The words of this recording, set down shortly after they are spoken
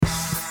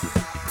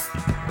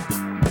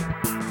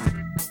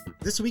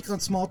This week on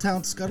Small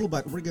Town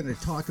Scuttlebutt, we're going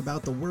to talk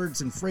about the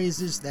words and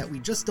phrases that we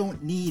just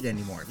don't need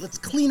anymore. Let's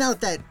clean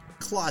out that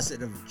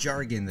closet of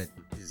jargon that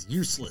is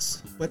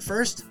useless. But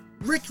first,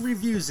 Rick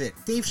reviews it.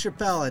 Dave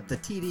Chappelle at the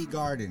TD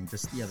Garden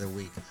just the other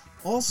week.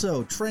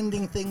 Also,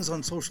 trending things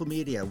on social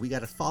media. We got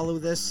to follow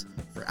this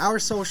for our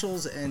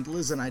socials, and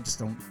Liz and I just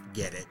don't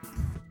get it.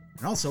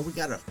 And also, we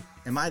got a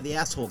Am I the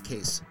Asshole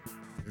case.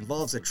 It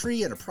involves a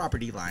tree and a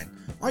property line.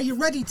 Are you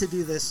ready to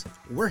do this?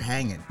 We're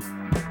hanging.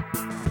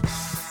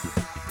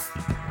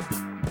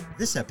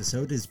 This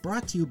episode is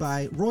brought to you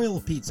by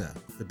Royal Pizza,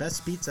 the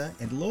best pizza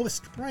and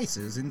lowest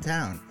prices in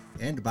town,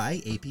 and by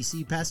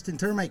APC Pest and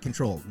Termite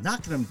Control,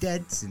 knocking them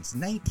dead since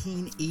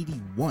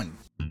 1981.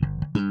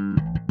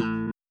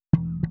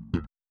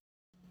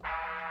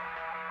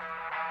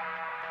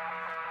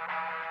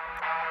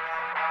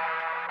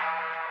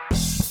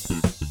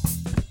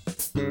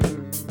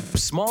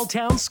 Small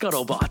Town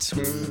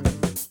Scuttlebutt.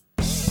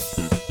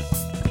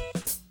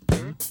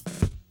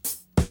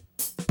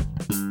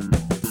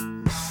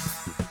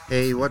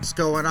 Hey, what's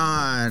going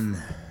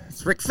on?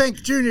 It's Rick Fink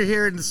Jr.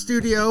 here in the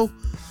studio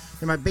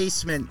in my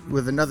basement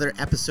with another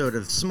episode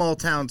of Small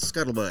Town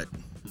Scuttlebutt.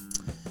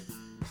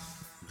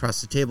 Across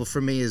the table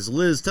from me is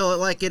Liz, Tell It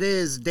Like It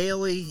Is,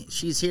 Daly.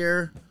 She's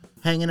here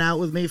hanging out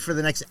with me for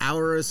the next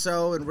hour or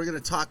so, and we're going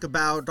to talk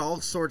about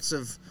all sorts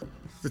of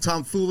the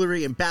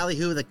tomfoolery and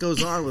ballyhoo that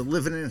goes on with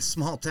living in a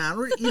small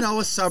town. You know,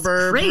 a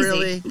suburb,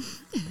 really.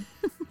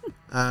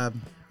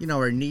 You know,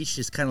 our niche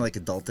is kind of like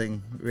adulting,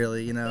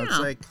 really. You know, yeah, it's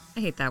like... I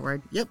hate that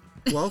word. Yep.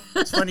 Well,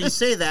 it's funny you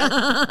say that.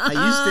 I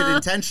used it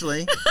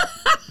intentionally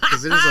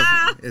because it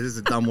is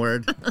a dumb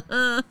word.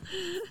 That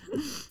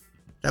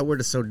word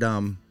is so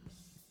dumb.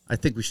 I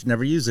think we should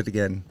never use it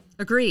again.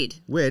 Agreed.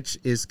 Which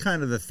is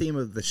kind of the theme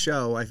of the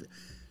show. I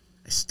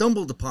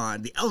stumbled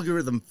upon, the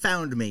algorithm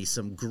found me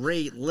some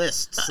great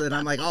lists, and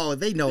I'm like, oh,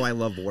 they know I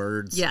love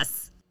words.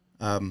 Yes.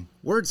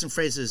 Words and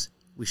phrases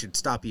we should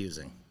stop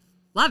using.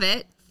 Love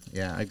it.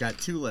 Yeah, I got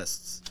two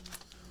lists.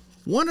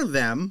 One of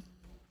them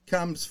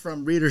comes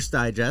from Reader's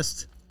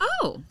Digest.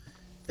 Oh.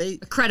 A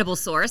credible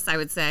source, I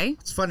would say.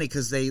 It's funny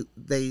because they're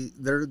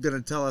going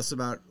to tell us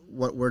about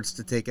what words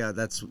to take out.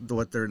 That's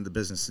what they're in the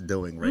business of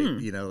doing, right?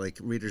 You know, like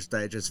Reader's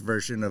Digest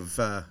version of...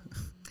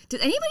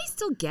 Did anybody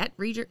still get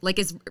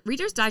is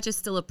Reader's Digest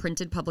still a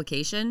printed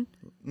publication?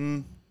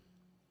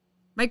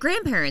 My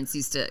grandparents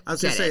used to. I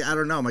was going to say, I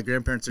don't know. My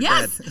grandparents are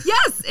dead.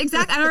 Yes,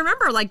 exactly. I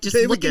remember just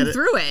looking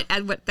through it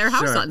at their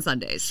house on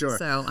Sundays. Sure.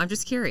 So I'm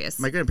just curious.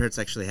 My grandparents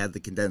actually had the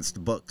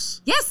condensed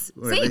books. Yes,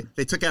 same.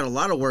 They took out a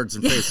lot of words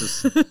and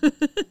phrases.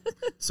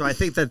 So I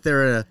think that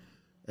they're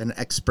an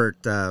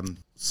expert a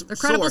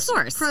credible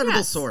source.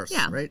 Credible source,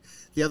 yeah. Right?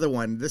 The other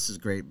one, this is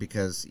great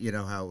because you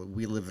know how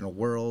we live in a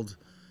world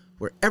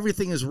where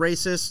everything is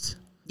racist.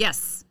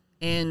 Yes,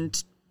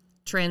 and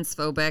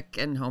transphobic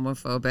and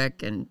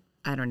homophobic and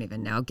I don't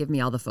even know. Give me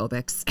all the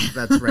phobics.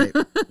 That's right.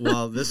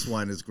 Well, this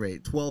one is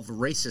great. 12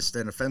 racist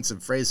and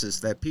offensive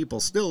phrases that people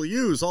still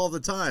use all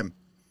the time.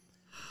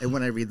 And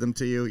when I read them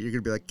to you, you're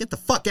going to be like, get the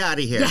fuck out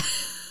of here. Yeah.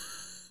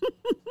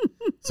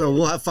 So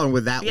we'll have fun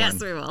with that one.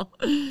 Yes, we will.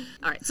 All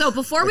right. So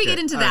before we get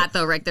into that,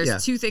 though, Rick,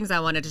 there's two things I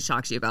wanted to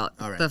talk to you about.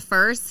 All right. The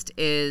first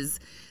is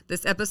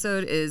this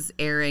episode is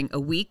airing a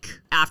week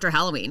after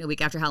Halloween.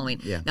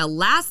 Yeah. Now,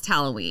 last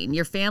Halloween,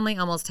 your family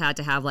almost had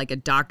to have like a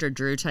Dr.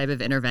 Drew type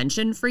of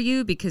intervention for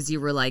you because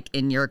you were like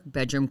in your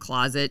bedroom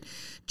closet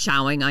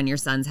chowing on your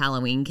son's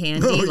Halloween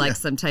candy like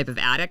some type of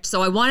addict.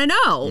 So I want to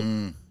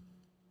know,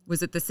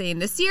 was it the same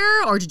this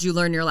year or did you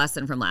learn your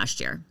lesson from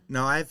last year?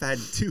 No, I've had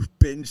two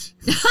binge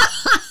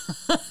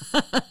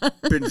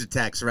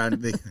attacks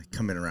they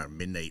come in around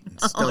midnight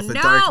and stealth in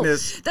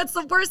darkness. That's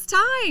the worst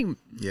time.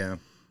 Yeah.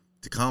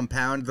 To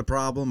compound the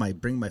problem, I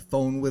bring my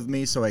phone with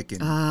me so I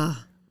can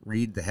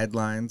read the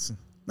headlines.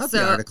 Not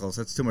the articles.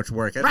 That's too much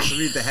work. I have to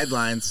read the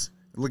headlines,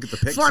 look at the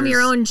pictures. Form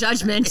your own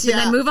judgment and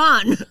then move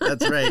on.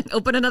 That's right.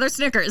 Open another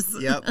Snickers.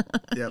 Yep.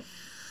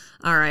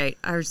 All right.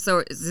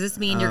 So does this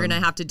mean you're going to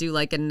have to do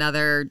like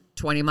another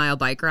 20-mile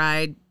bike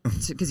ride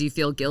because you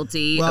feel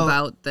guilty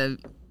about the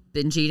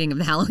binge eating of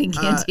the Halloween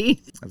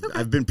candy?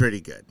 I've been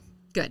pretty good.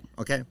 Good.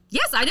 Okay.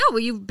 Yes, I know. Well,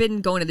 you've been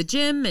going to the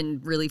gym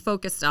and really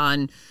focused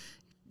on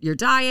your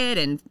diet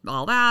and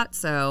all that,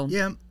 so...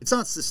 Yeah, it's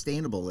not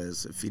sustainable,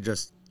 Liz, if you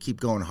just keep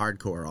going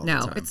hardcore all the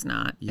time. No, it's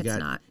not.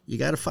 You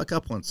got to fuck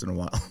up once in a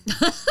while.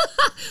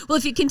 Well,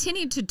 if you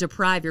continue to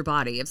deprive your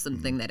body of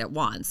something that it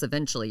wants,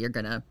 eventually you're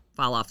going to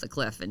fall off the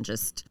cliff and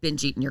just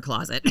binge eat in your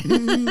closet. God,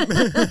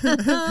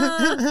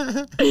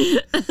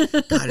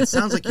 it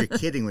sounds like you're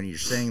kidding when you're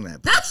saying that.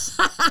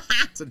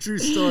 It's a true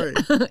story.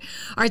 All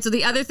right, so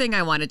the other thing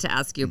I wanted to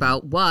ask you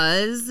about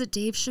was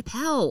Dave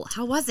Chappelle.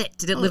 How was it?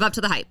 Did it live up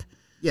to the hype?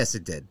 Yes,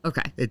 it did.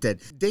 Okay. It did.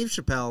 Dave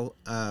Chappelle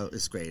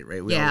is great,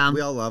 right? We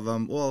all love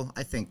him. Well,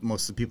 I think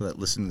most of the people that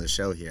listen to the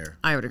show here...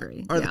 I would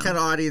agree. ...are the kind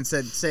of audience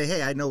that say,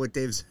 hey, I know what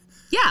Dave's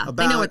about.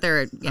 They know what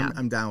they're... Yeah.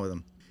 I'm down with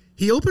him.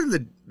 He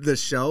opened the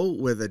show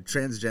with a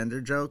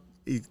transgender joke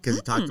because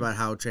he talked about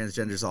how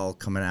transgenders all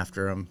coming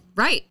after him.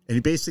 Right. And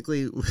he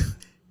basically...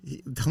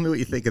 Tell me what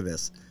you think of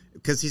this.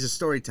 Because he's a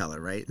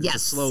storyteller, right? It's a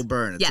slow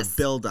burn. It's a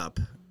build-up.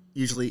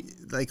 Usually,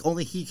 like,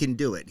 only he can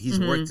do it. He's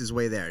worked his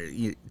way there.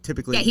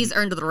 Typically, he's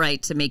earned the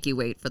right to make you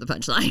wait for the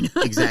punchline.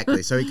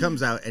 Exactly. So he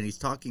comes out and he's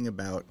talking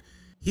about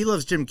he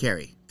loves Jim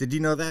Carrey. Did you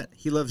know that?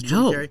 He loves Jim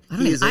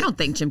Carrey. I don't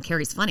think Jim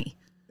Carrey's funny.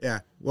 Yeah.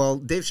 Well,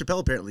 Dave Chappelle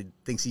apparently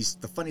thinks he's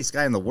the funniest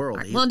guy in the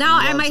world. Well, now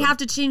I might have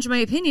to change my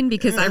opinion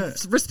because I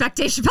respect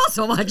Dave Chappelle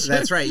so much.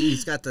 That's right.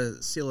 He's got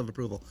the seal of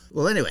approval.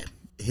 Well, anyway.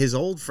 His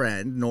old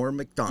friend, Norm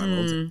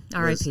Macdonald,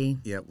 R.I.P.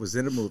 Was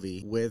in a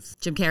movie with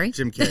Jim Carrey. With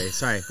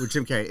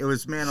Jim Carrey. It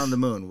was Man on the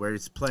Moon, where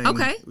he's playing.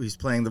 Okay. He's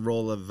playing the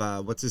role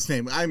of what's his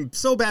name? I'm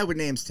so bad with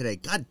names today.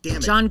 God damn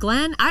it. John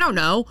Glenn? I don't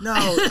know.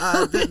 No,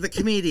 the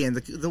comedian,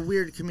 the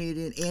weird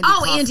comedian, Andy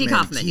Kaufman. Andy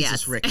Kaufman. Jesus,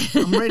 yes. Rick.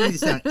 I'm writing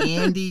this down.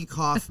 Andy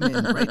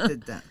Kaufman. Write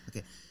that down.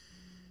 Okay.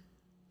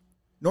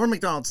 Norm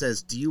Macdonald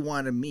says, "Do you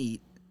want to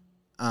meet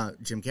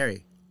Jim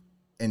Carrey?"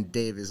 And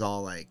Dave is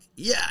all like,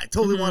 "Yeah, I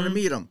totally want to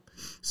meet him."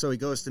 So he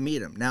goes to meet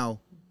him.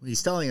 Now,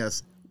 he's telling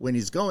us when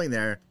he's going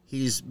there,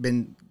 he's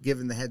been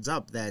given the heads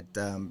up that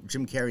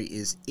Jim Carrey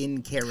is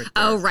in character.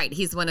 Oh, right.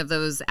 He's one of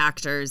those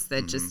actors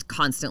that just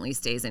constantly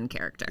stays in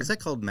character. Is that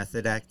called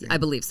method acting? I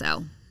believe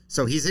so.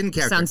 So he's in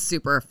character. Sounds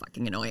super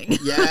fucking annoying.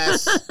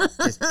 Yes.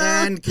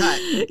 And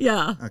cut.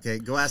 Yeah. Okay,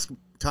 go ask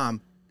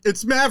Tom.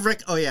 It's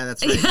Maverick. Oh, yeah,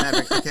 that's right.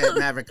 Maverick. Okay,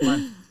 Maverick, come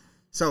on.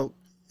 So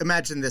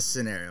imagine this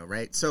scenario,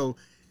 right? So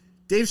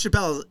Dave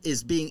Chappelle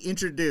is being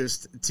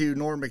introduced to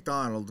Norm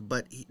Macdonald,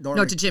 but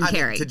to Jim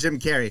Carrey. To Jim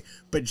Carrey,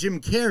 but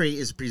Jim Carrey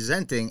is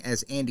presenting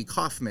as Andy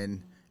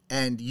Kaufman,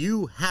 and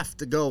you have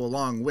to go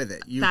along with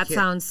it. That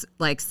sounds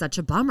like such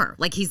a bummer.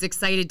 Like he's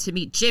excited to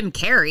meet Jim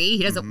Carrey.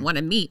 He doesn't want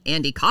to meet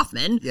Andy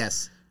Kaufman.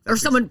 Yes, or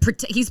someone.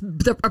 He's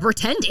a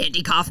pretend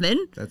Andy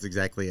Kaufman. That's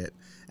exactly it.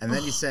 And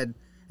then he said,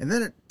 and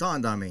then it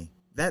dawned on me.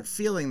 That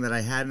feeling that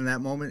I had in that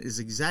moment is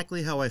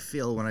exactly how I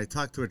feel when I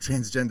talk to a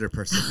transgender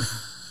person.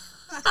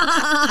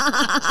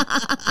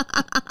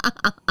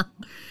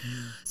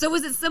 So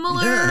was it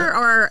similar,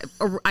 or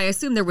I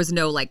assume there was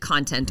no like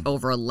content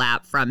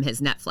overlap from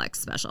his Netflix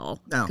special?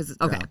 No, okay,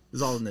 no, it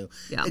was all new.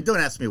 Yeah. And don't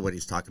ask me what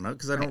he's talking about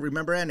because I don't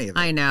remember any of it.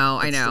 I know.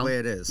 That's the way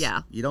it is.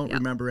 Yeah, you don't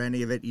remember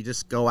any of it. You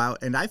just go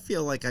out, and I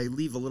feel like I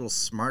leave a little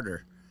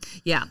smarter.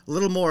 Yeah, a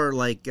little more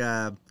like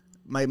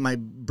my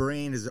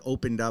brain is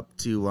opened up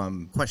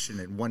to question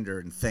and wonder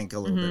and think a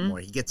little bit more.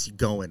 He gets you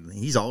going.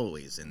 He's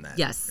always in that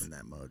in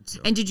that mode.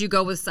 So. And did you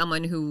go with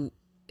someone who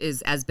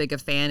is as big a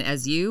fan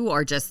as you,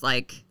 or just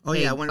like? Oh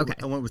yeah, I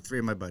went with 3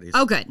 of my buddies.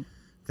 Oh, good.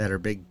 That are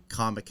big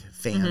comic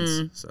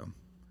fans. So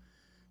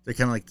they're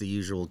kind of like the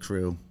usual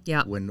crew.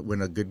 Yeah.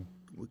 When a good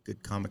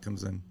comic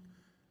comes in.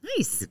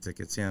 Nice. Get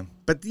tickets. Yeah.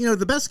 But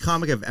the best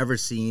comic I've ever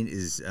seen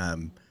is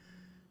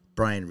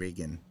Brian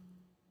Regan.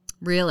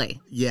 Really?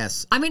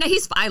 Yes. I mean,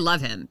 I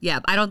love him. Yeah,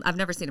 I've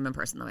never seen him in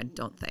person though. I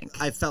don't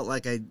think. I felt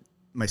like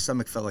my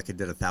stomach felt like I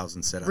did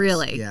 1,000 sit-ups.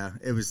 Really? Yeah.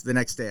 It was the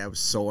next day I was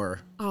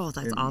sore. Oh,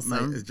 that's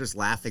awesome. Just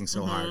laughing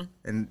so hard.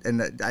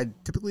 And I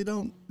typically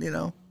don't,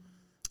 I'm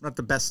not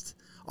the best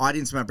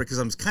audience member because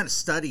I'm kind of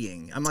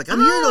studying. I'm like,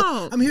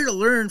 I'm here to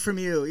learn from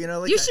you.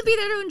 Like you should be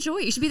there to enjoy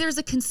it. You should be there as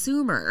a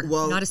consumer,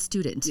 not a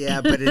student.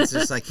 Yeah, but it's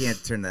just I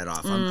can't turn that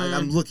off.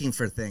 I'm looking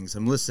for things.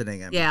 I'm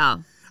listening.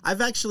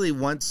 I've actually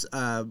once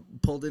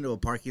pulled into a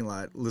parking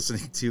lot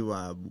listening to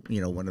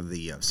one of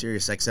the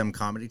Sirius XM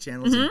comedy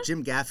channels. And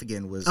Jim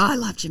Gaffigan was. Oh, I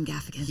love Jim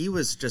Gaffigan. He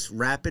was just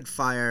rapid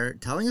fire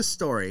telling a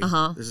story.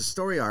 There's a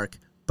story arc,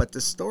 but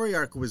the story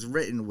arc was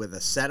written with a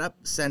setup,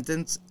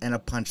 sentence, and a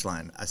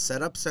punchline. A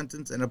setup,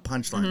 sentence, and a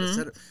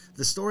punchline.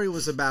 The story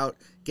was about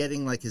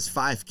getting like his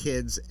 5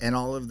 kids and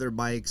all of their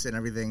bikes and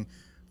everything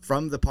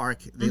from the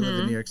park. They live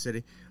in New York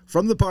City.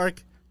 From the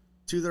park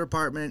to their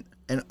apartment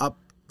and up.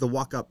 The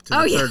walk up to the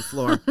 3rd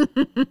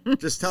floor.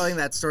 Just telling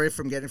that story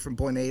from getting from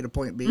point A to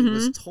point B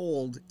was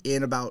told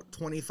in about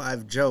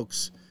 25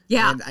 jokes.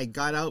 Yeah. And I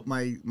got out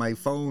my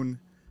phone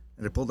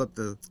and I pulled up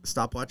the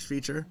stopwatch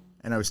feature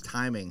and I was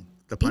timing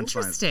the punchline.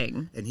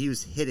 Interesting. And he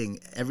was hitting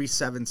every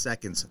 7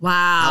 seconds.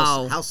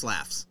 Wow. House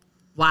laughs.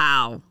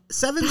 Wow.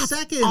 7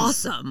 seconds.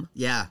 Awesome.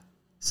 Yeah.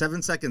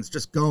 7 seconds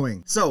just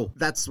going. So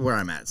that's where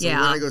I'm at. So when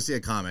I go see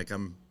a comic,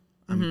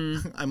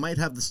 I might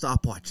have the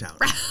stopwatch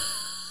out.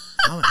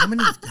 How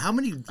many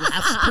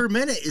laughs per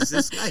minute is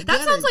this guy getting?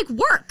 That sounds like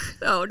work,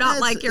 though, not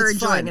like you're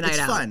enjoying a night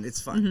out.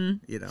 It's fun.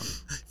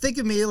 Think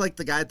of me like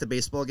the guy at the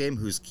baseball game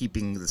who's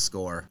keeping the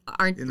score.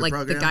 Aren't in the like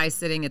program. The guy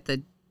sitting at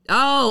the.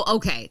 Oh,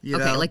 okay,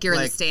 okay, like you're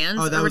in the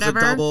stands. Oh, that or was whatever?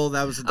 a double.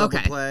 That was a double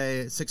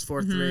play.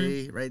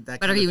 6-4-3. Right. That.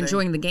 But are you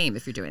enjoying the game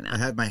if you're doing that? I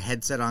had my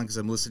headset on because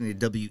I'm listening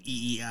to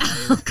WEEI.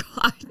 Oh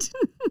God.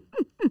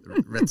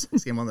 The Red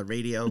Sox game on the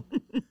radio.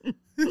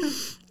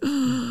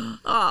 Oh,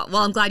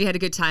 well, I'm glad you had a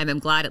good time. I'm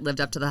glad it lived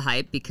up to the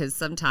hype because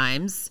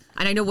sometimes,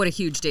 and I know what a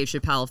huge Dave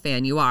Chappelle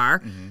fan you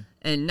are,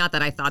 and not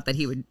that I thought that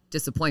he would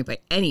disappoint by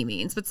any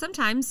means, but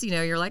sometimes,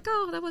 you're like,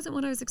 oh, that wasn't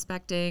what I was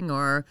expecting,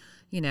 or,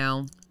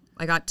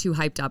 I got too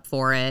hyped up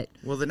for it.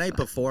 Well, the night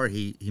before,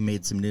 he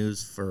made some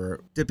news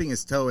for dipping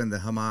his toe in the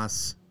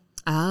Hamas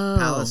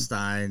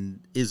Palestine,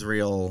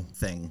 Israel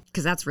thing.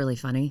 Because that's really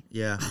funny.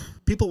 Yeah.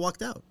 People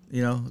walked out,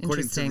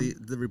 according to Interesting.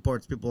 the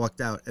reports, people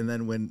walked out. And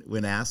then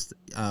when asked,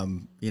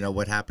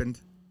 what happened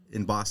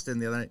in Boston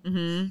the other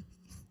night,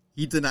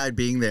 he denied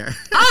being there.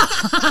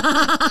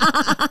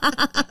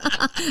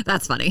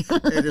 That's funny.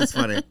 It is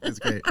funny. It's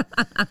great.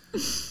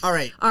 All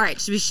right. All right.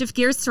 Should we shift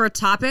gears to our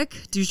topic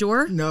du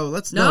jour? No,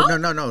 let's No?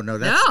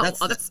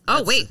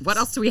 No. Wait. What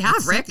else do we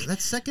have, Rick?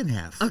 That's second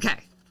half. Okay.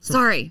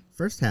 Sorry.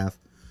 First half.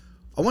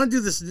 I want to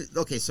do this.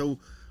 Okay, so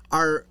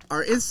our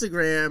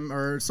Instagram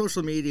or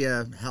social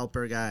media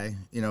helper guy,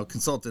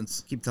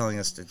 consultants keep telling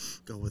us to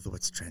go with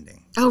what's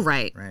trending. Oh,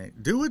 right. Right.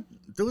 Do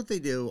what they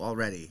do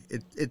already.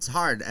 It's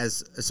hard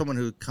as someone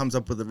who comes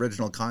up with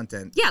original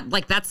content. Yeah,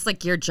 that's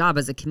your job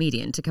as a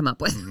comedian to come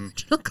up with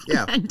original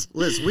content. Yeah,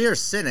 Liz, we are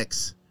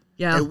cynics.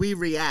 Yeah. And we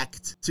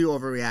react to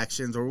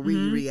overreactions, or we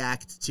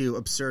react to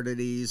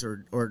absurdities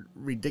or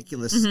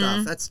ridiculous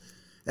stuff.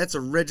 That's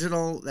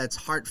original. That's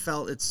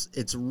heartfelt.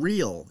 It's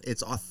real.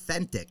 It's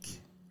authentic.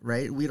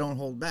 Right? We don't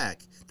hold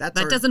back. That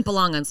doesn't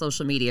belong on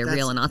social media,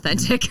 real and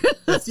authentic.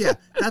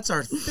 That's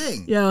our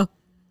thing. Yeah.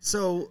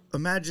 So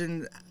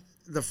imagine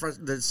the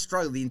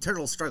struggle, the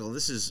internal struggle.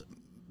 This is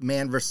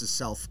man versus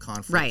self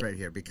conflict right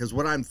here. Because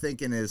what I'm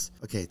thinking is,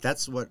 okay,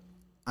 that's what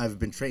I've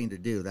been trained to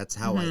do. That's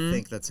how I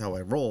think. That's how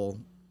I roll.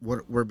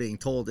 What we're being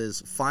told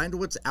is find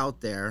what's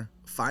out there,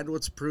 find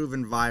what's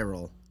proven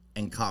viral,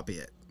 and copy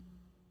it.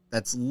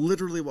 That's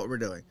literally what we're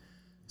doing.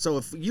 So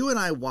if you and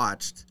I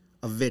watched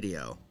a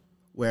video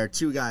where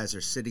two guys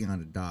are sitting on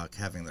a dock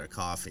having their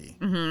coffee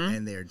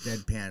and they're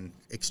deadpan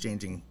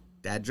exchanging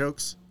dad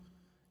jokes,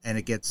 and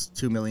it gets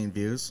 2 million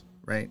views,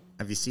 right?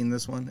 Have you seen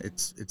this one?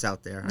 It's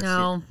out there.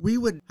 No. We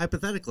would,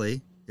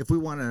 hypothetically, if we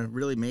want to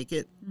really make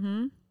it,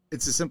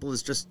 it's as simple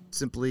as just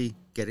simply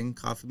getting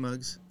coffee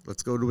mugs.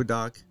 Let's go to a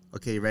dock.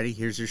 Okay, ready?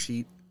 Here's your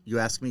sheet. You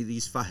ask me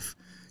these 5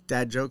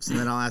 dad jokes, and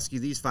then I'll ask you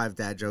these 5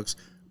 dad jokes.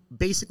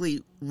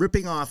 Basically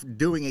ripping off,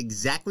 doing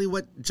exactly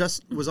what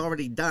just was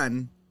already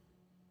done,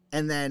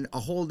 and then a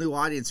whole new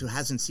audience who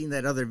hasn't seen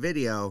that other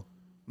video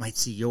might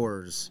see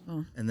yours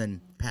and then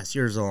pass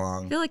yours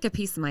along. I feel like a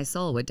piece of my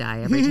soul would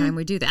die every time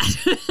we do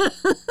that.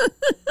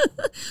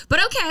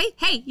 But okay,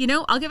 hey,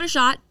 I'll give it a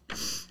shot.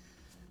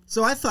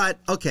 So I thought,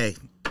 okay,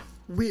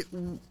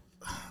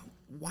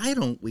 why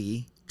don't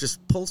we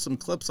just pull some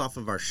clips off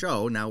of our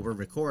show? Now we're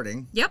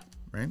recording. Yep.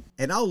 Right?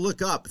 And I'll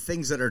look up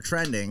things that are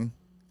trending,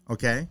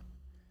 okay?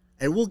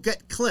 And we'll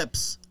get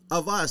clips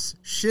of us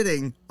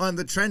shitting on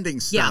the trending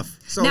stuff.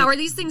 Yeah. So now, are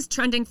these things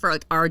trending for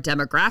our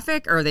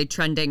demographic, or are they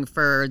trending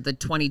for the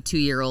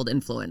 22-year-old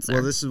influencer?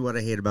 Well, this is what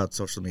I hate about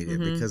social media,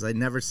 because I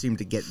never seem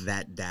to get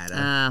that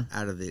data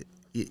out of the...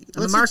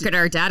 I'm a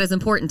marketer. Data is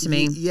important to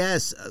me.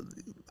 Yes.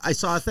 I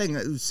saw a thing,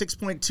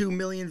 6.2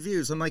 million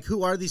views. I'm like,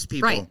 who are these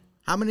people? Right.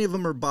 How many of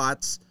them are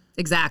bots?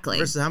 Exactly.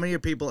 Versus how many are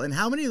people, and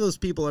how many of those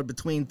people are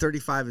between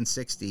 35 and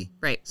 60?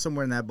 Right.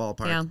 Somewhere in that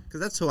ballpark. Yeah. Because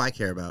that's who I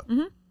care about.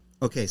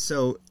 Okay,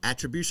 so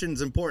attribution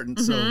is important.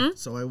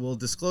 So I will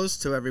disclose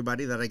to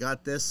everybody that I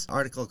got this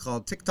article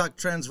called TikTok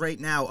Trends Right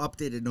Now,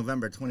 updated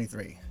November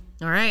 23.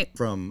 All right.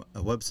 From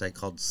a website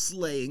called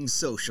Slaying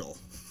Social.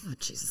 Oh,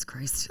 Jesus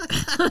Christ.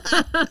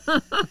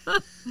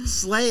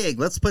 Slaying.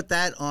 Let's put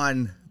that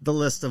on the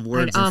list of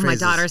words and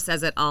phrases. My daughter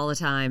says it all the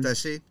time.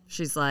 Does she?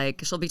 She's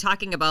like, she'll be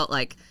talking about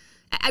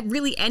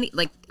really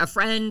a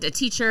friend, a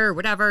teacher, or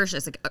whatever.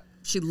 She's like,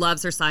 she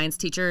loves her science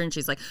teacher, and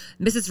she's like,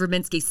 Mrs.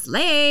 Rubinsky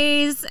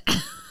slays.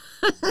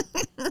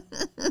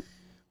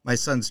 My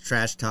son's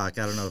trash talk,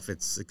 I don't know if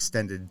it's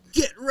extended.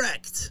 Get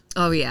wrecked.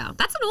 Oh, yeah.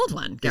 That's an old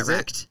one. Get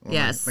wrecked. Well,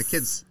 yes. My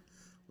kid's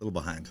a little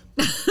behind.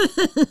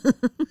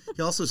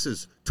 He also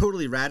says,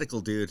 totally radical,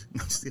 dude.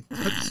 I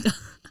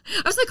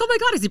was like, oh, my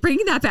God, is he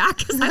bringing that back?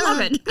 Because I love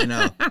it. I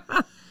know.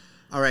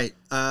 All right.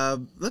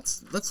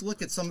 Let's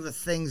look at some of the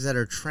things that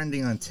are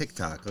trending on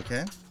TikTok,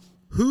 okay?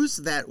 Who's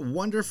that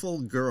wonderful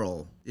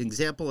girl?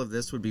 Example of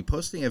this would be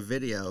posting a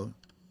video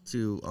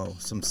to,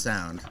 some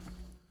sound.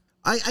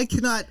 I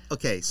cannot.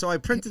 Okay, so I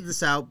printed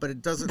this out, but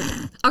it doesn't.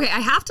 Okay,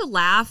 I have to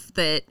laugh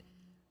that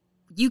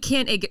you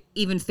can't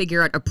even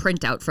figure out a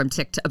printout from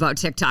about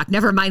TikTok.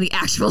 Never mind the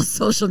actual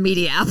social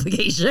media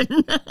application.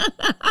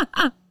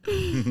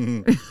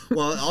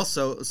 Well,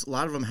 also, a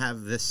lot of them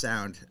have this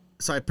sound.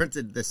 So I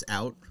printed this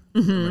out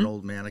from an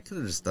old man. I could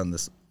have just done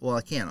this. Well,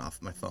 I can't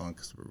off my phone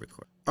because we're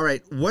recording. All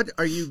right, what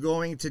are you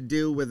going to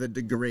do with a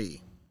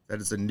degree? That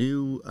is a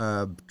new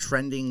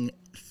trending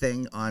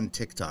thing on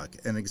TikTok.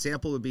 An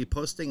example would be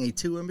posting a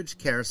 2-image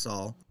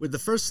carousel with the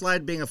first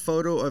slide being a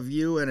photo of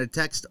you and a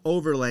text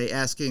overlay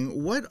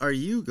asking, what are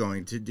you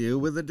going to do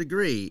with a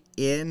degree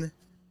in,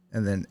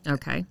 and then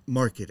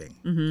marketing.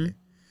 Okay.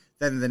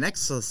 Then the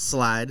next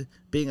slide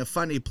being a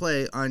funny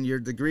play on your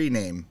degree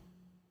name.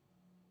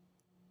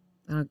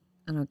 I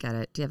don't get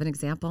it. Do you have an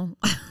example?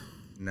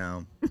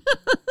 No.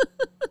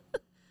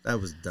 That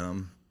was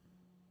dumb.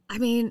 I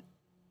mean,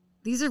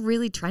 these are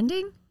really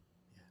trending?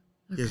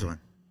 Okay. Here's one.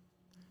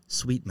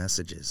 Sweet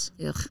messages.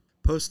 Ugh.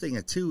 Posting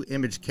a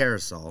 2-image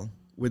carousel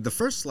with the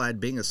first slide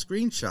being a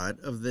screenshot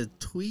of the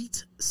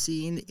tweet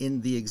seen in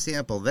the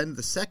example, then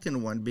the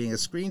second one being a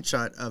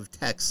screenshot of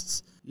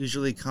texts,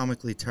 usually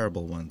comically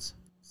terrible ones.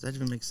 Does that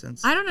even make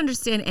sense? I don't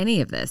understand any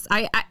of this.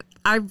 I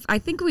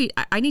think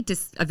I need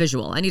a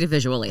visual. I need a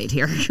visual aid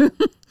here.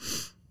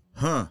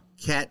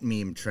 Cat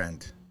meme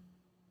trend.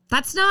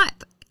 That's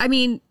not, I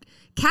mean,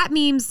 cat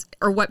memes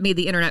are what made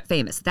the internet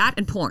famous. That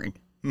and porn.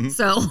 Mm-hmm.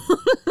 So.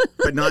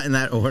 But not in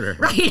that order.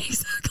 Right,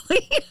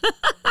 exactly.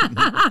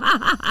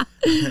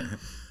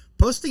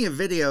 Posting a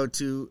video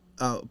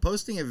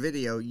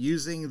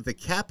using the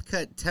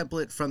CapCut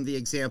template from the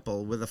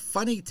example with a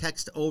funny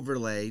text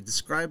overlay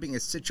describing a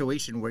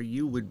situation where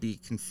you would be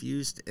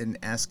confused and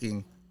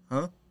asking,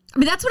 huh? I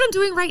mean, that's what I'm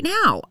doing right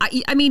now.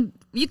 I mean,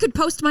 you could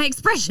post my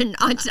expression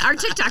on our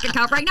TikTok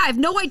account right now. I have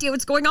no idea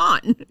what's going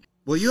on.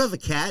 Well, you have a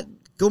cat.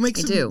 Go make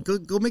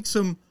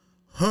some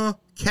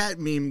cat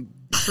meme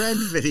trend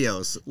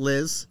videos,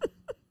 Liz.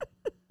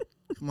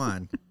 Come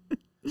on.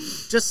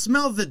 Just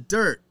smell the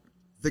dirt,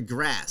 the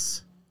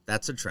grass.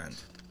 That's a trend.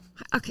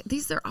 Okay,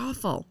 these are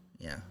awful.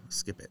 Yeah,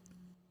 skip it.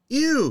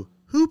 Ew,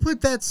 who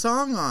put that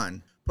song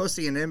on?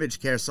 Posting an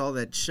image carousel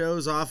that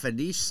shows off a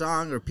niche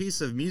song or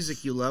piece of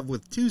music you love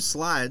with 2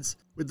 slides,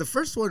 with the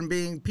first one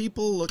being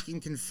people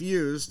looking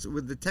confused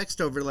with the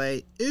text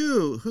overlay,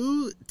 ew,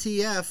 who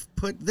TF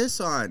put this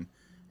on?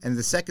 And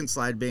the second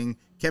slide being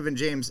Kevin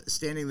James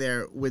standing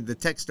there with the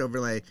text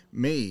overlay,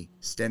 me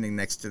standing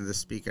next to the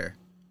speaker.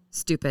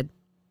 Stupid.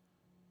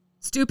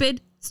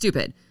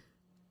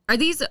 Are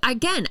these,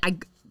 again,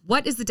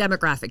 what is the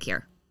demographic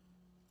here?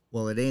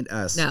 Well, it ain't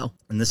us. No.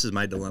 And this is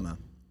my dilemma.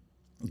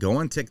 Go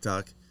on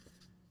TikTok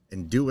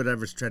and do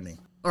whatever's trending.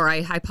 Or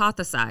I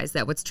hypothesize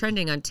that what's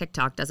trending on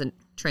TikTok doesn't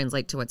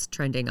translate to what's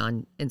trending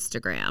on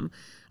Instagram.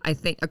 I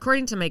think,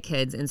 according to my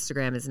kids,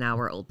 Instagram is now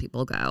where old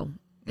people go.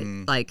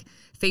 Like,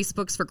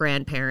 Facebook's for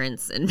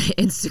grandparents and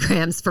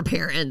Instagram's for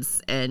parents,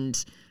 and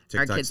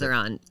TikTok's our kids are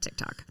on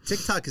TikTok.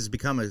 TikTok has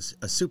become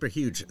a super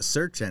huge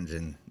search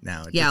engine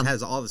now. It just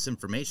has all this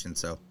information.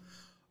 So,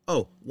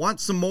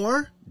 want some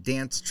more?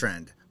 Dance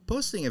trend.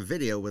 Posting a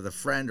video with a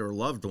friend or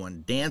loved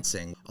one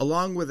dancing,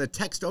 along with a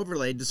text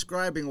overlay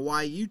describing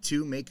why you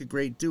two make a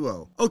great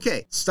duo.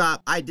 Okay,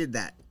 stop. I did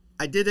that.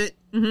 I did it.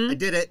 Mm-hmm. I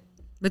did it.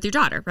 With your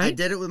daughter, right? I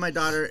did it with my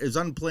daughter. It was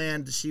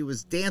unplanned. She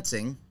was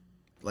dancing,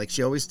 like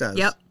she always does.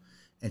 Yep.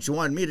 And she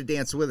wanted me to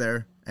dance with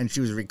her, and she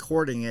was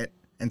recording it,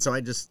 and so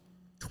I just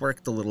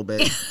twerked a little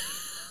bit.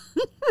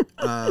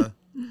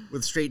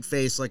 With straight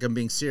face, like I'm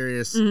being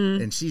serious,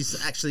 and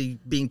she's actually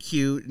being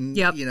cute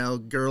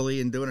and, girly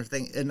and doing her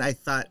thing. And I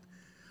thought,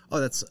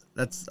 that's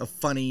a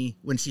funny,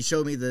 when she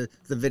showed me the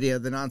video,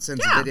 the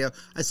nonsense video,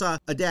 I saw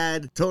a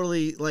dad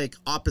totally like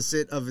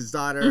opposite of his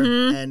daughter,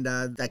 and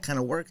that kind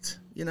of worked,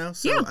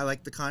 so I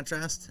like the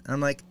contrast. And I'm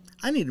like,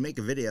 I need to make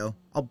a video.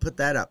 I'll put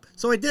that up.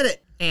 So I did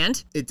it.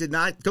 And? It did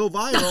not go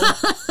viral.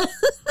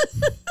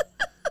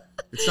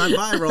 It's not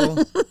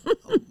viral.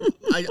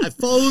 I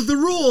followed the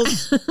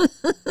rules.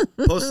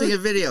 Posting a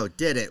video.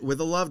 Did it. With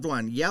a loved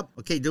one. Yep.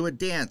 Okay, do a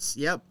dance.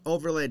 Yep.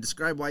 Overlay.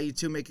 Describe why you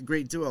two make a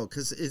great duo.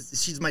 Because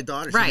she's my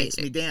daughter. She makes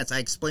me dance. I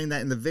explained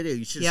that in the video.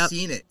 You should have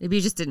seen it. Maybe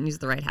you just didn't use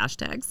the right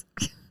hashtags.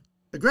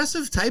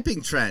 Aggressive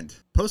typing trend.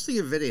 Posting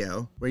a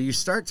video where you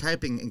start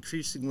typing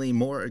increasingly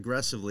more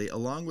aggressively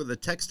along with a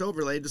text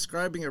overlay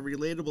describing a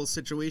relatable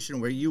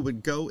situation where you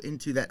would go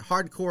into that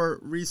hardcore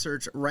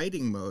research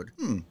writing mode.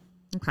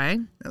 Okay.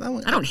 Now that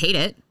one, I don't hate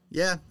it.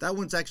 Yeah, that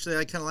one's actually,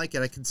 I kind of like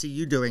it. I can see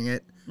you doing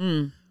it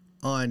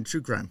on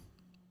true crime.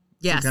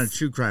 Yes. Some kind of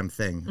true crime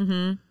thing.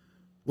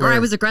 Mm-hmm. Or I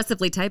was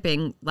aggressively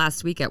typing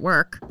last week at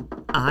work.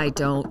 I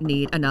don't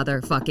need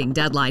another fucking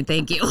deadline.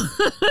 Thank you.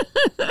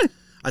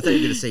 I thought you were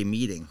going to say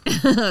meeting.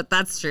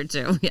 That's true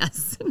too.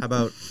 Yes. How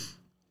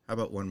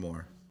about one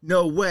more?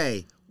 No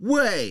way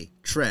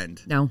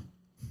trend. No.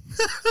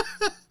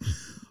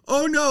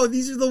 Oh no,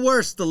 these are the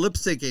worst. The lip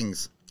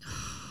syncings.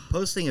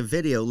 Posting a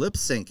video lip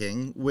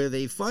syncing with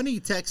a funny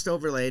text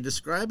overlay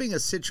describing a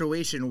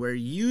situation where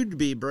you'd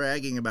be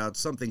bragging about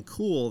something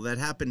cool that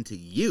happened to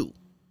you.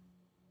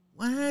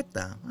 What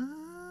the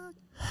fuck?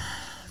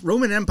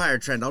 Roman Empire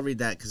trend. I'll read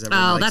that because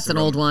that's an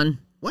old one.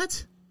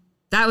 What?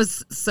 That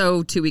was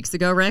 2 weeks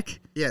ago,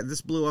 Rick. Yeah,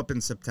 this blew up in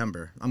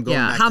September. I'm going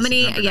back how to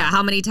many? September Yeah, now.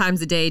 how many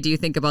times a day do you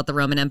think about the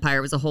Roman Empire?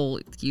 It was a whole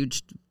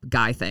huge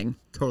guy thing.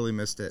 Totally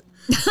missed it.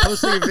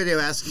 Posting a video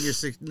asking your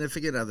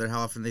significant other how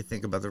often they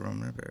think about the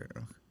Roman Empire.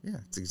 Yeah,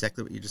 it's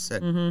exactly what you just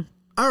said. Mm-hmm.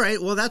 All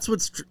right, well that's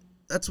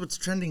what's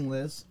trending,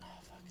 Liz.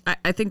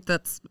 I think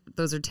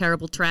those are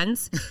terrible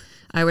trends.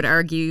 I would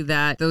argue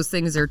that those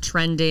things are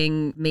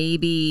trending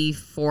maybe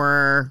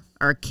for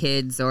our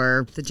kids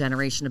or the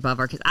generation above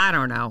our kids. I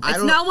don't know.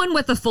 It's no one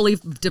with a fully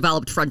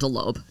developed frontal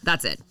lobe.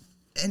 That's it.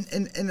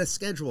 And a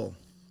schedule,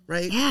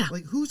 right? Yeah.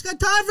 Like, who's got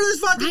time for this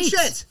fucking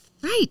shit?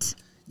 Right.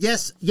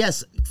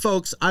 Yes,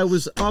 folks. I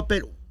was up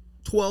at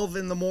 12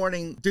 in the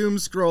morning, doom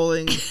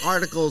scrolling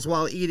articles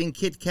while eating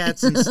Kit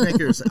Kats and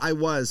Snickers.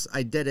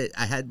 I did it.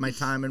 I had my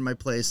time and my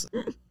place,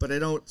 but I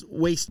don't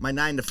waste my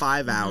 9 to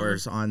 5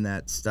 hours on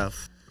that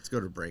stuff. Let's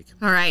go to break.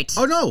 All right.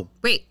 Oh no.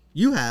 Wait.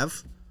 You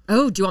have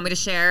Oh, do you want me to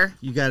share?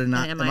 You got to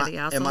not. Am I the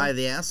asshole? Am I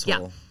the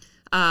asshole?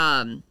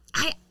 Yeah.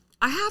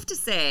 I have to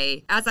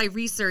say, as I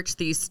research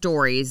these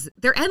stories,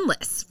 they're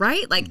endless,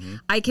 right? Like,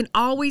 I can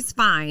always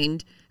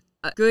find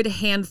a good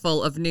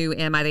handful of new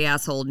Am I the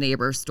Asshole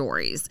neighbor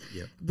stories,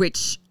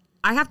 which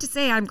I have to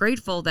say I'm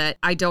grateful that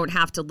I don't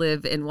have to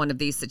live in one of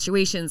these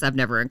situations. I've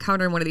never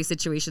encountered one of these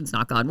situations,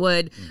 knock on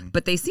wood,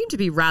 but they seem to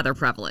be rather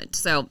prevalent.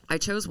 So I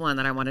chose one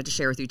that I wanted to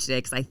share with you today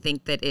because I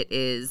think that it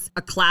is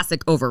a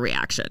classic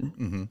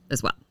overreaction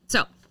as well.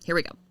 So here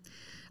we go.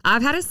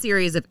 I've had a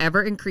series of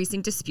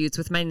ever-increasing disputes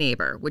with my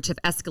neighbor, which have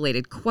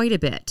escalated quite a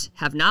bit.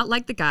 Have not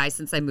liked the guy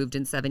since I moved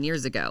in 7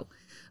 years ago.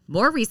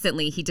 More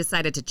recently, he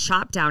decided to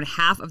chop down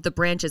half of the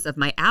branches of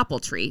my apple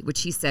tree,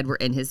 which he said were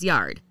in his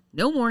yard.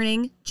 No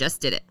warning,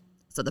 just did it.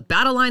 So the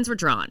battle lines were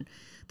drawn.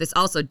 This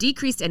also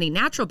decreased any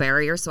natural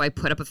barrier, so I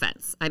put up a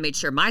fence. I made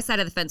sure my side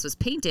of the fence was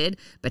painted,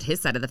 but his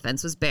side of the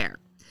fence was bare.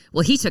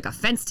 Well, he took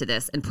offense to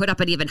this and put up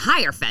an even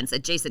higher fence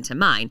adjacent to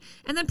mine,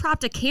 and then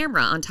propped a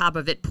camera on top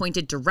of it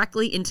pointed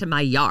directly into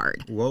my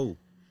yard. Whoa.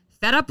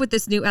 Fed up with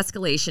this new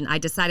escalation, I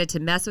decided to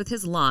mess with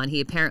his lawn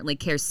he apparently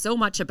cares so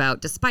much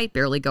about despite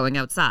barely going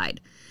outside.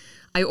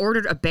 I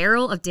ordered a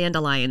barrel of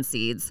dandelion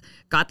seeds,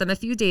 got them a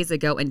few days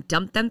ago, and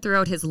dumped them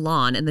throughout his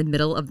lawn in the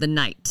middle of the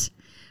night.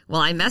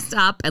 Well, I messed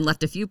up and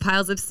left a few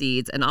piles of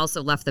seeds and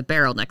also left the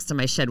barrel next to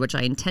my shed, which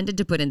I intended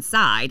to put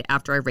inside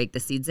after I raked the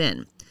seeds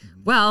in.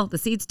 Well, the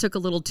seeds took a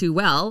little too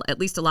well, at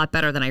least a lot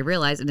better than I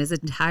realized, and his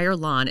entire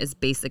lawn is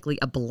basically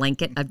a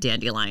blanket of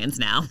dandelions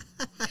now.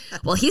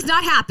 Well, he's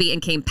not happy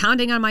and came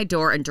pounding on my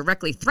door and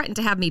directly threatened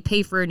to have me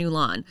pay for a new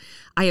lawn.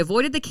 I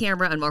avoided the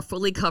camera and more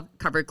fully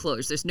covered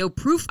clothes. There's no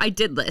proof I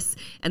did this,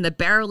 and the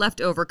barrel left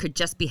over could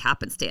just be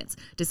happenstance.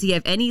 Does he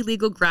have any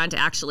legal ground to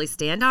actually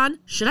stand on?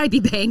 Should I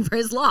be paying for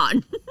his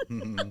lawn?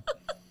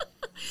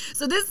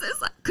 So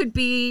could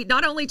be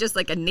not only just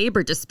like a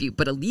neighbor dispute,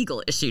 but a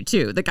legal issue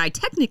too. The guy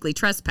technically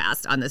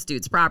trespassed on this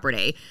dude's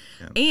property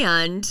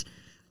and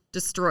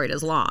destroyed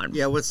his lawn.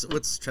 Yeah,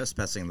 what's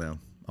trespassing though?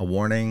 A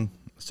warning,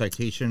 a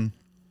citation?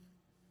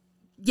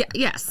 Yeah,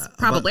 yes,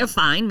 probably a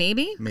fine,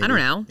 maybe. I don't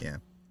know. Yeah.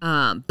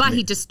 But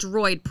he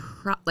destroyed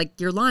like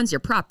your lawn's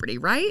your property,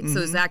 right? So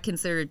is that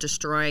considered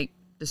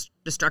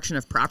destruction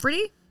of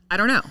property? I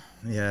don't know.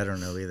 Yeah, I don't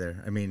know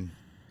either. I mean,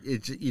 you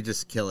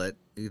just kill it.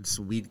 It's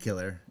a weed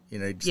killer. You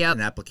know, just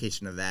an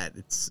application of that.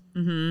 It's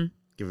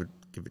give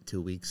it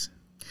 2 weeks.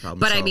 Problem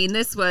but solved. I mean,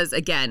 this was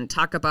again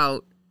talk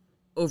about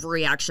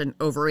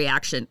overreaction,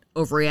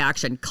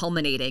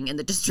 culminating in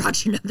the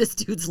destruction of this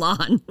dude's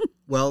lawn.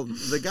 Well,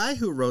 the guy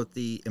who wrote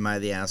the "Am I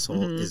the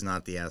Asshole" is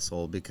not the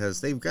asshole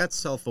because they've got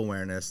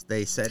self-awareness.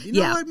 They said, you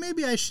know what,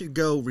 maybe I should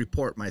go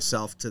report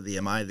myself to the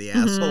 "Am I the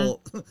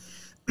Asshole"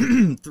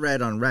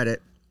 thread on Reddit.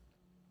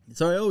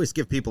 So I always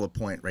give people a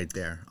point right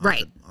there.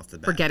 Off the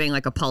bat. For getting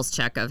like a pulse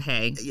check of,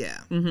 hey. Yeah.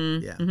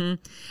 And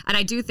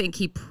I do think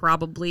he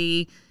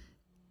probably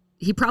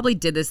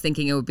did this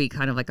thinking it would be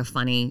kind of like a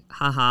funny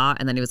haha.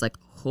 And then he was like,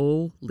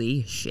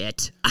 holy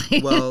shit.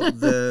 Well,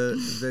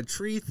 the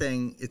tree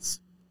thing, it's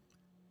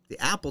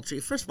the apple tree.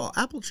 First of all,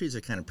 apple trees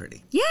are kind of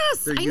pretty.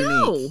 Yes, They're unique.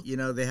 know. You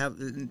know, they have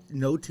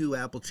no two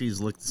apple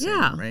trees look the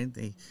same, right?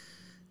 They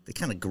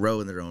kind of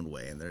grow in their own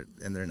way,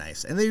 and they're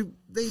nice, and they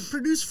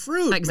produce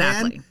fruit.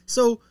 Exactly. Man.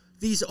 So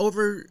these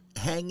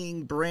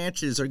overhanging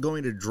branches are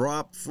going to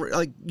drop.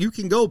 Like you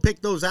can go pick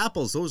those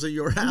apples. Those are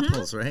your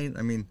apples, right?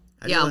 I mean,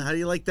 how do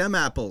you like them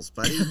apples,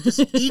 buddy? Just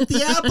eat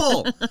the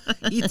apple.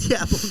 Eat the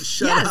apple and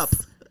shut up.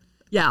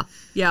 Yeah.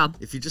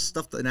 If you just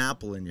stuffed an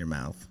apple in your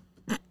mouth,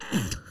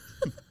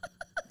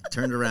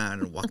 turned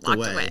around and walked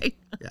away.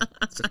 Yeah,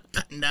 so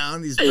cutting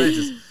down these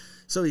branches.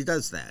 So he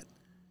does that.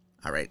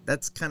 All right,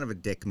 that's kind of a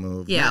dick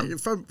move. Yeah. Now,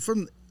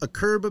 from a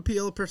curb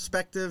appeal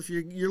perspective,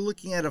 you're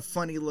looking at a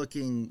funny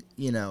looking,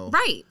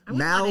 right. I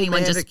wouldn't want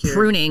anyone just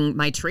pruning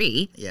my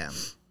tree. Yeah.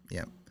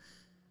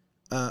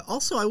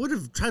 Also, I would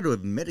have tried to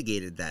have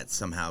mitigated that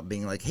somehow,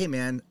 being like, "Hey,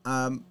 man,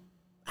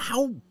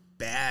 how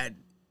bad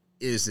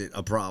is it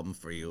a problem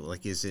for you?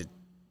 Like, is it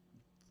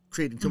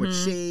creating too much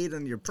shade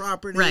on your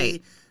property?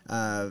 Right.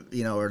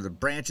 Or the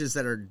branches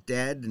that are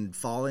dead and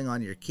falling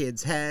on your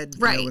kid's head?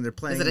 Right. When they're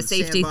playing. Is it in a the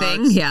safety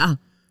sandbox? thing? Yeah.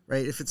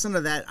 Right. If it's none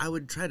of that, I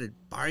would try to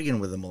bargain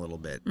with them a little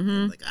bit.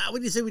 Like, what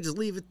do you say we just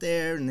leave it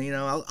there? And,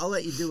 I'll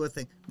let you do a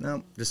thing.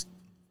 No, just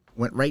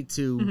went right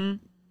to.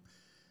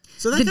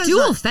 So that the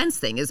dual fence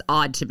thing is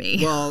odd to me.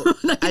 Well,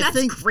 I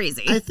think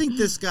crazy. I think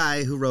this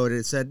guy who wrote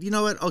it said, you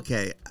know what?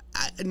 Okay,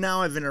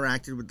 now I've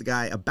interacted with the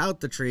guy about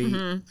the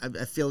tree.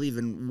 I feel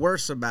even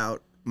worse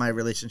about my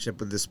relationship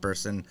with this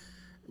person.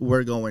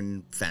 We're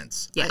going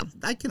fence. Yeah.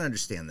 I can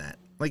understand that.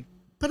 Like,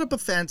 put up a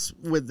fence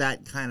with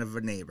that kind of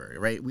a neighbor,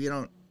 right? We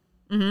don't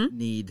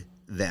need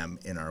them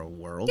in our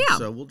world,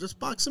 so we'll just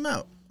box them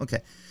out. Okay.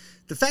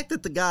 The fact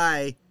that the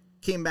guy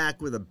came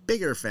back with a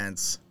bigger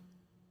fence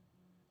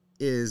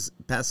is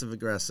passive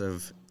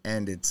aggressive,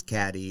 and it's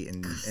catty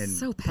and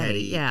so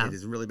petty. Yeah, it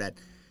is really bad.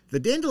 The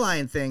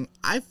dandelion thing,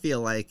 I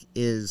feel like,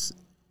 is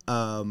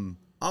all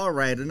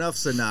right.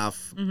 Enough's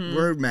enough.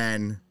 We're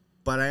men,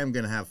 but I am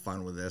gonna have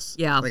fun with this.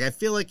 Yeah, like I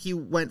feel like he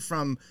went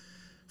from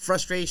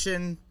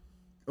frustration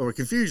or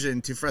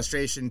confusion to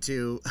frustration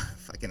to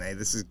fucking A,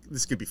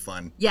 this could be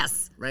fun.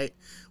 Yes. Right?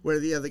 Where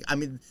the other, I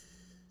mean,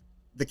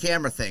 the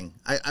camera thing.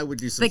 I would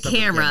do some stuff with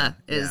camera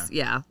is,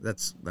 yeah.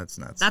 That's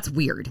nuts. That's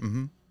weird.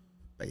 Mm-hmm.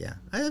 But yeah,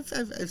 I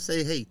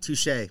say, hey,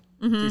 touche.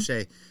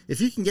 Touche.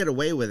 If you can get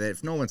away with it,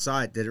 if no one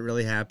saw it, did it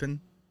really happen?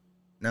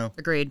 No.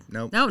 Agreed.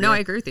 No. No, I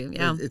agree with you.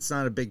 Yeah. It's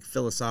not a big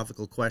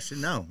philosophical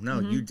question. No,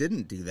 you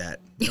didn't do that.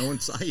 No one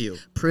saw you.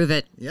 Prove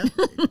it. Yeah.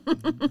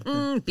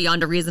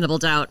 Beyond a reasonable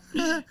doubt.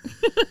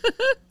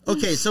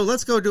 Okay, so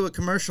let's go do a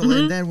commercial,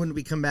 and then when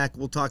we come back,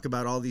 we'll talk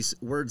about all these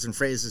words and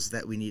phrases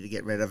that we need to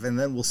get rid of, and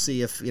then we'll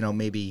see if,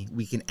 maybe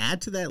we can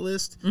add to that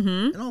list,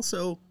 and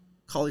also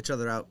call each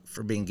other out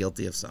for being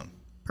guilty of some.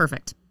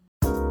 Perfect.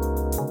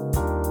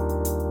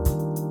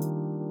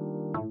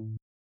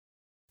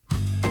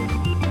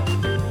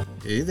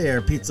 Hey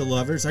there, pizza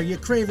lovers. Are you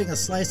craving a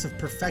slice of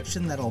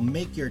perfection that'll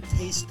make your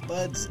taste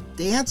buds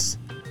dance?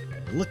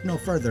 Look no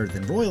further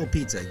than Royal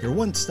Pizza, your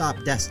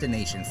one-stop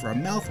destination for a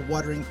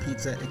mouth-watering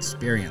pizza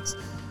experience.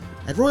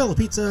 At Royal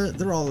Pizza,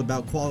 they're all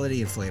about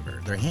quality and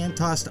flavor. Their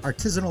hand-tossed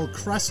artisanal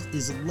crust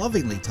is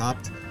lovingly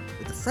topped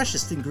with the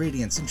freshest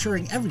ingredients,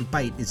 ensuring every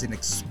bite is an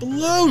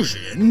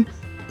explosion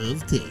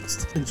of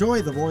taste.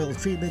 Enjoy the royal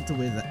treatment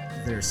with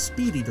their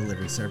speedy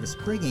delivery service,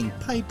 bringing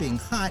piping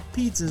hot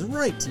pizzas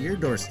right to your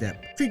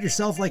doorstep. Treat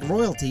yourself like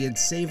royalty and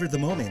savor the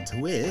moment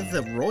with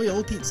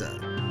Royal Pizza.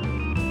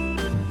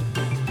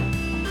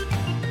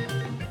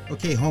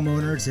 Okay,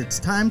 homeowners, it's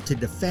time to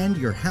defend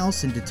your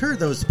house and deter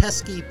those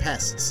pesky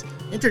pests.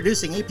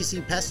 Introducing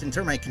APC Pest and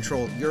Termite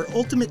Control, your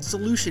ultimate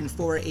solution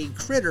for a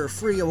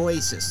critter-free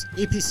oasis.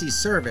 APC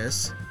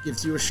service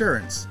gives you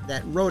assurance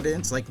that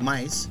rodents, like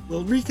mice,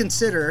 will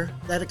reconsider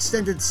that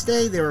extended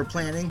stay they were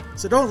planning,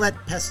 so don't let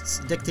pests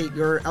dictate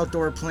your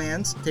outdoor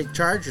plans. Take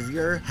charge of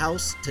your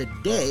house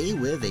today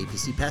with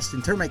APC Pest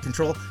and Termite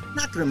Control,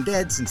 knocking them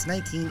dead since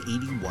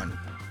 1981.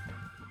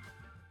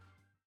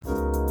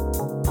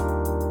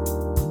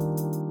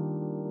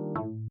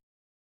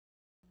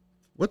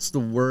 What's the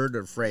word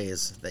or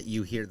phrase that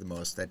you hear the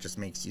most that just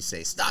makes you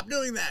say, stop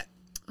doing that?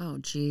 Oh,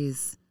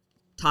 geez.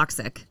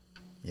 Toxic.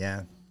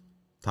 Yeah.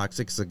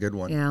 Toxic's a good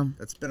one. Yeah.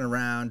 That's been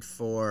around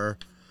for...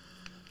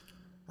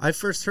 I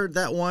first heard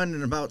that one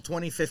in about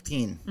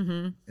 2015.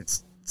 Mm-hmm.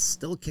 It's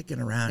still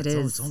kicking around.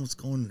 It's almost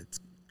going... It's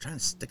trying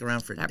to stick around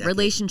for a decade. That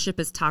relationship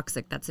is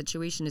toxic. That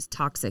situation is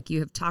toxic. You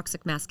have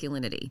toxic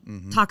masculinity.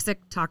 Mm-hmm. Toxic.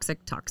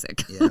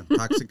 Yeah.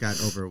 Toxic got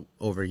overused.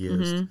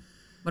 Mm-hmm.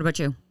 What about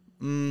you?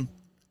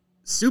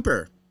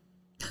 Super.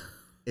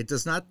 It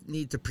does not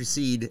need to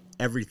precede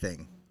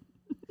everything.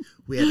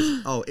 We had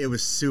it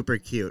was super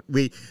cute.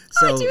 I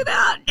do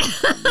that.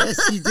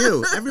 Yes, you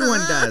do. Everyone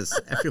does.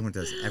 Everyone.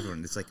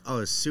 It's like,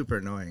 it's super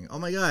annoying. Oh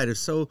my god, it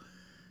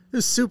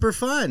was super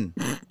fun.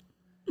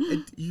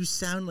 You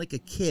sound like a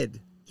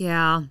kid.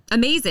 Yeah.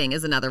 Amazing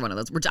is another one of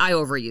those, which I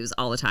overuse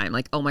all the time.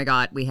 Like, oh my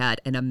god, we had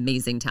an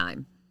amazing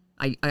time.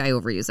 I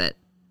overuse it.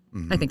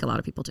 Mm-hmm. I think a lot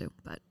of people do.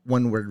 But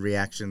one word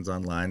reactions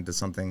online to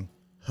something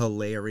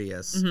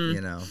hilarious,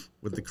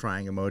 with the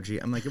crying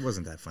emoji. I'm like, it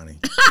wasn't that funny.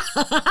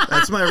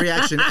 That's my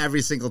reaction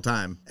every single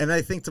time. And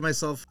I think to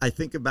myself, I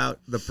think about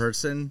the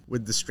person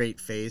with the straight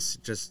face,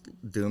 just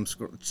doom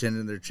chin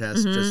in their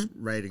chest, just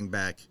writing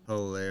back,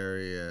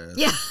 hilarious.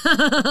 Yeah.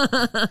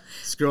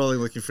 Scrolling,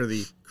 looking for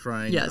the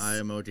crying eye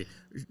emoji.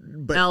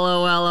 But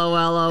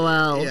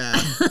LOL. Yeah.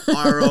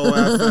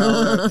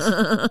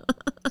 ROFL.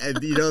 And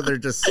they're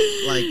just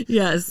like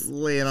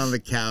laying on the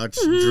couch,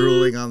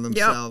 drooling on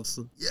themselves.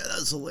 Yep. Yeah,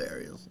 that's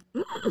hilarious.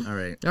 All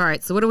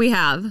right. So what do we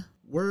have?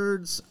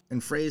 Words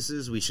and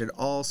phrases we should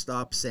all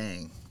stop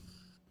saying.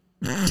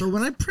 So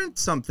when I print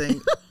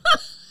something,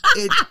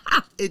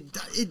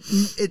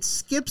 it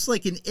skips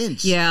like an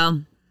inch. Yeah.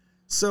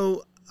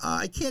 So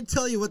I can't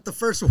tell you what the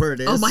first word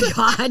is. Oh my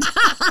god.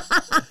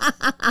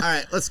 All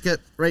right, let's get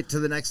right to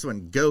the next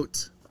one.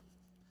 Goat.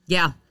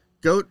 Yeah.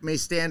 Goat may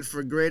stand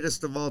for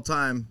greatest of all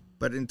time,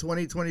 but in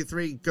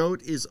 2023,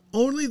 goat is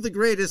only the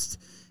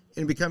greatest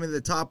in becoming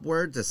the top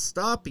word to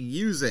stop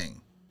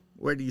using.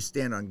 Where do you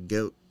stand on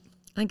goat?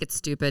 I think it's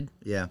stupid.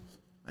 Yeah,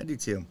 I do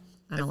too.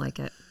 I don't like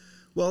it.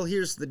 Well,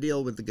 here's the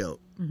deal with the goat.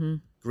 Mm-hmm.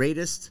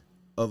 Greatest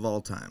of all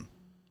time.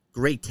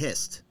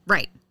 Greatest.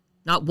 Right.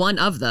 Not one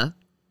of the.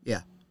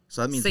 Yeah.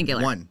 So that means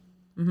singular. One.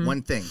 Mm-hmm.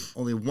 One thing.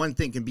 Only one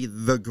thing can be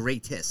the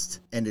greatest.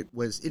 And it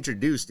was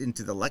introduced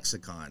into the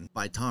lexicon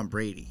by Tom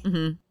Brady,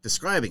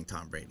 describing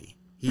Tom Brady.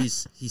 He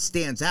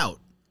stands out.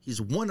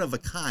 He's one of a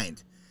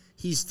kind.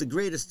 He's the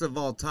greatest of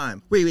all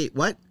time. Wait,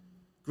 what?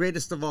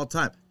 Greatest of all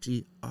time.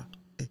 GRA.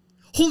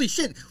 Holy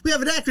shit, we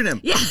have an acronym.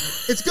 Yeah.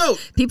 It's GOAT.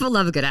 People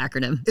love a good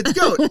acronym. It's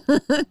GOAT.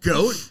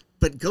 GOAT,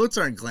 but goats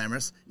aren't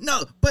glamorous.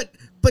 No, but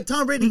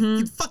Tom Brady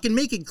can fucking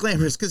make it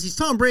glamorous because he's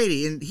Tom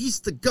Brady and he's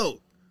the GOAT.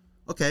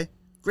 Okay,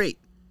 great.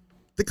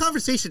 The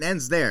conversation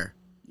ends there.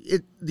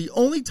 The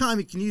only time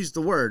you can use the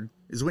word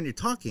is when you're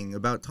talking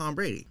about Tom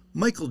Brady.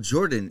 Michael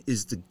Jordan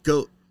is the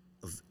GOAT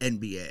of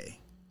NBA.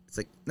 It's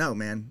like, no,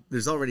 man,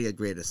 there's already a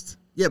greatest.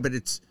 Yeah, but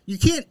you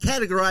can't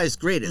categorize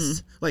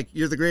greatest. Like,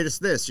 you're the greatest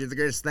this, you're the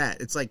greatest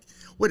that. It's like,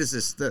 what is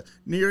this, the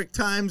New York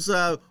Times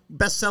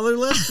bestseller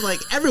list? Like,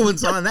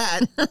 everyone's on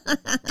that.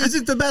 Is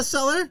it the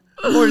bestseller?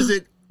 Or is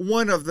it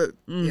one of the,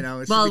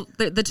 Well,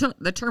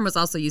 the term was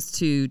also used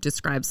to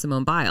describe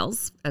Simone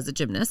Biles as a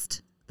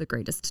gymnast, the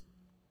greatest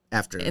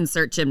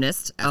insert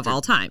gymnast of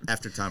all time.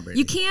 After Tom Brady.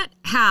 You can't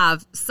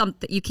have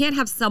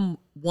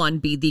someone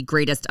be the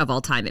greatest of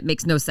all time. It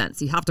makes no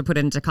sense. You have to put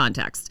it into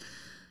context.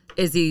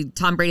 Is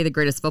Tom Brady the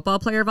greatest football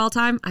player of all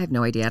time? I have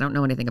no idea. I don't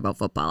know anything about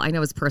football. I know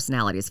his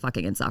personality is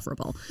fucking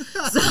insufferable.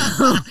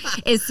 So,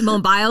 is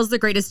Simone Biles the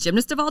greatest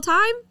gymnast of all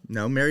time?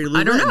 No, Mary Lou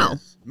Retton. I don't know.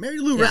 Mary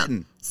Lou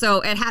Retton.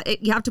 So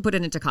you have to put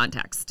it into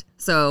context.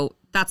 So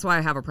that's why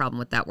I have a problem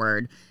with that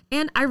word.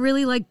 And I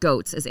really like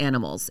goats as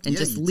animals, and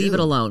just leave it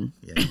alone.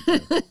 Yeah,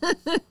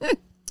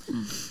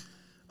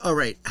 all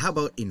right. How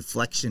about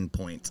inflection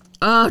point?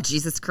 Oh,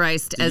 Jesus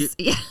Christ. Do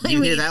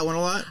you hear that one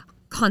a lot?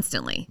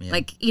 Constantly. Yeah.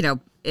 Like,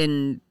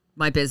 in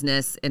my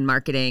business, in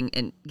marketing,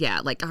 and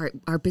like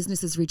our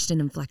business has reached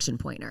an inflection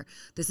point, or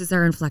this is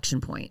our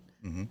inflection point.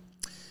 Mm-hmm.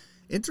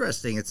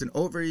 Interesting. It's an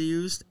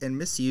overused and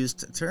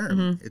misused term.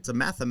 Mm-hmm. It's a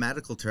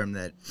mathematical term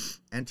that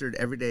entered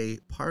everyday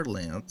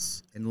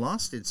parlance and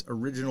lost its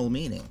original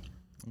meaning.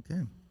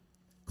 Okay.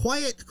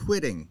 Quiet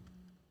quitting.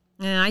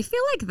 Yeah, I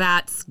feel like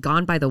that's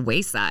gone by the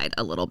wayside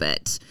a little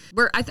bit.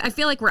 I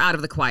feel like we're out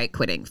of the quiet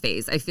quitting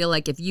phase. I feel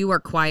like if you are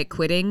quiet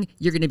quitting,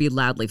 you're going to be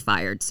loudly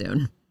fired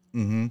soon.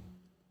 Mm-hmm.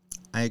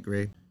 I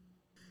agree.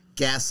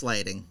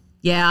 Gaslighting.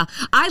 Yeah,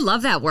 I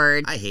love that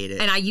word. I hate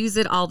it. And I use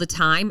it all the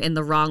time in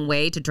the wrong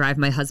way to drive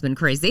my husband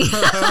crazy.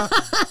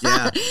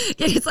 Yeah.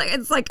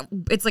 It's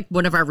like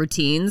one of our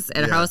routines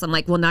at our house. I'm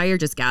like, well, now you're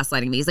just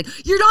gaslighting me. He's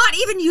like, you're not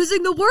even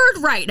using the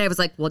word right. And I was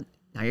like, well,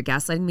 now you're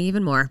gaslighting me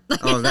even more.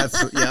 Oh,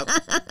 that's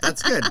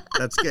good.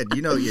 That's good.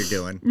 You know what you're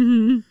doing.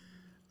 Mm-hmm.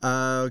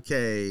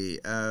 Okay,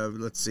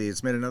 let's see.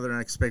 It's made another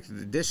unexpected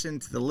addition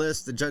to the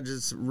list. The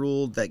judges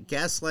ruled that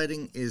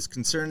gaslighting is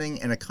concerning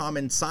and a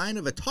common sign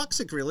of a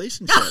toxic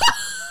relationship.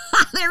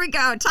 There we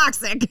go,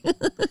 toxic.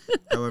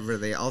 However,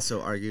 they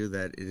also argue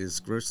that it is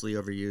grossly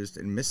overused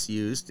and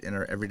misused in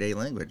our everyday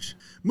language.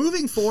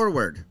 Moving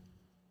forward.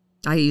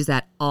 I use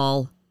that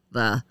all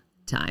the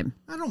time.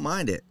 I don't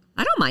mind it.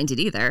 I don't mind it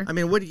either. I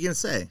mean, what are you going to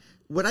say?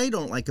 What I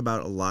don't like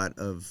about a lot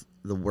of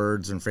the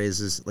words and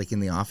phrases, like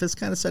in the office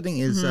kind of setting,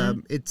 is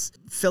it's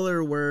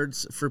filler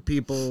words for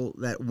people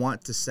that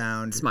want to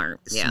sound smart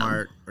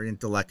or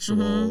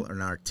intellectual or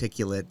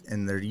articulate,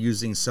 and they're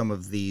using some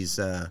of these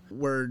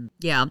words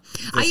to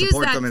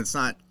support them, and it's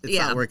not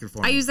working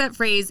for me. I use that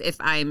phrase if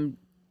I'm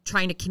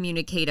trying to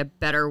communicate a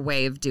better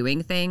way of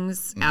doing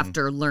things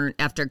after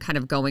kind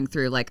of going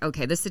through like,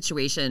 okay, this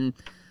situation,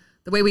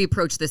 the way we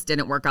approached this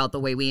didn't work out the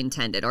way we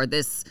intended, or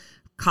this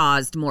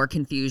caused more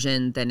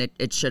confusion than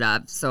it should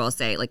have. So I'll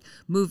say, like,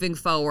 moving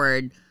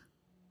forward,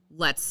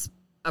 let's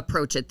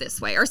approach it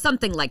this way, or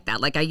something like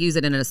that. Like, I use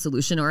it in a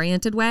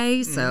solution-oriented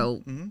way,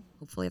 so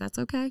hopefully that's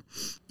okay.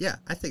 Yeah,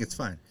 I think it's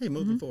fine. Hey,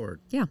 moving forward.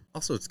 Yeah.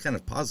 Also, it's kind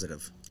of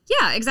positive.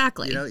 Yeah,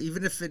 exactly. You know,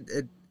 even if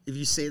if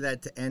you say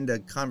that to end a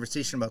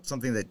conversation about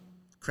something that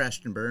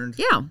crashed and burned.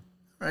 Yeah.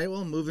 All right,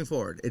 well, moving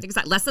forward.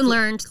 Exactly. Lesson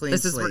learned.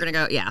 This is, we're going to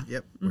go, yeah.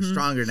 Yep, we're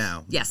stronger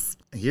now. Yes.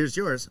 Here's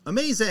yours.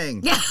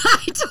 Amazing. Yeah,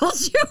 I told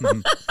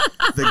you.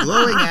 The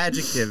glowing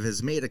adjective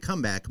has made a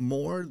comeback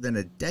more than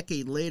a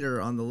decade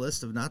later on the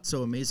list of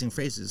not-so-amazing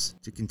phrases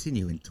to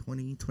continue in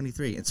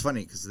 2023. It's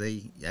funny because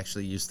they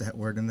actually used that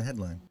word in the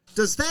headline.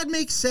 Does that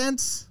make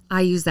sense?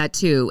 I use that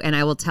too, and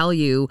I will tell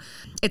you,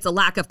 it's a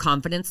lack of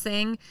confidence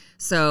thing.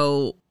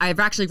 So I've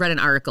actually read an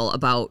article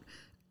about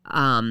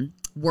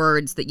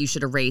words that you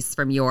should erase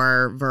from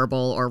your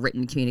verbal or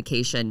written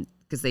communication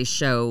because they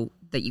show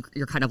that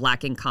you're kind of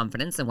lacking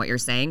confidence in what you're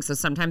saying. So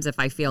sometimes if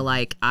I feel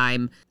like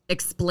I'm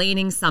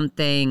explaining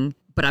something,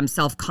 but I'm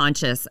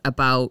self-conscious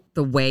about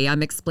the way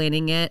I'm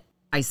explaining it,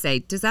 I say,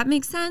 does that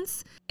make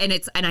sense? And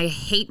I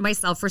hate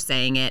myself for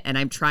saying it, and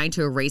I'm trying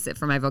to erase it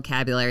from my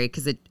vocabulary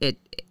because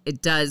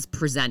it does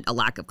present a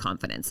lack of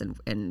confidence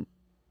in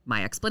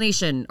my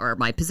explanation or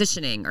my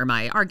positioning or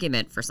my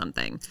argument for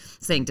something,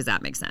 saying, does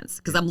that make sense?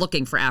 Because I'm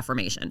looking for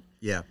affirmation.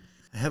 Yeah.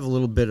 I have a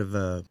little bit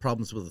of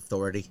problems with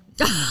authority.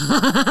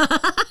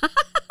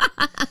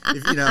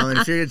 If you're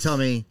going to tell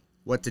me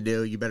what to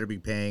do, you better be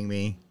paying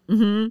me.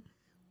 Mm-hmm.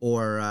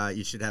 Or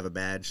you should have a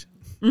badge.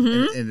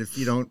 Mm-hmm. And if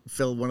you don't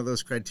fill one of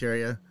those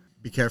criteria,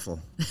 be careful.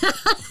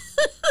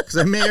 Because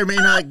I may or may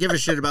not give a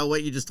shit about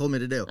what you just told me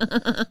to do.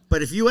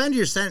 But if you end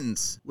your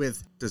sentence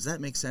with, does that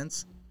make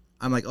sense?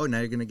 I'm like, oh, now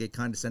you're going to get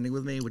condescending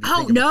with me? What do you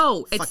think?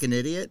 No. I'm a fucking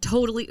idiot?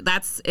 Totally.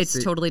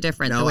 It's totally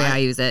different the way I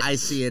use it. I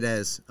see it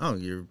as, oh,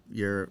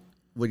 you're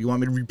what, do you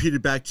want me to repeat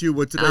it back to you?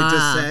 What did I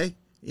just say?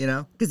 You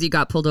know? Because you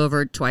got pulled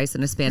over twice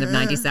in a span of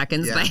 90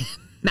 seconds by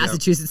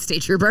Massachusetts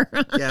State Trooper.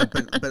 Yeah,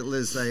 but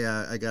Liz,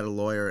 I got a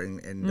lawyer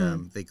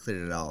and they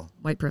cleared it all.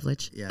 White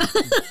privilege. Yeah.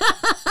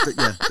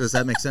 Yeah. Does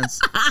that make sense?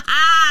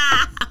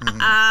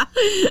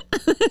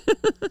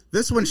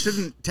 This one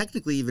shouldn't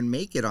technically even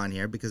make it on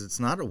here because it's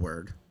not a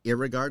word.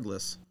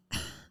 Irregardless.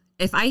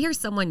 if I hear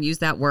someone use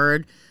that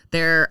word,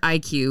 their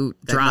IQ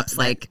drops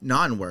like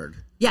non-word.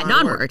 Yeah,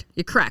 non-word.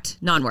 You're correct.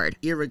 Non-word.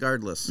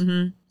 Irregardless.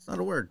 It's not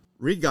a word.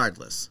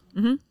 Regardless.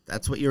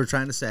 That's what you were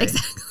trying to say.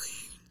 Exactly.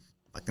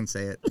 Fucking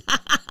say it.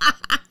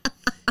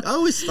 I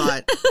always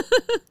thought,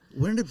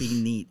 wouldn't it be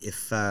neat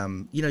if,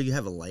 you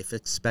have a life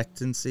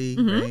expectancy,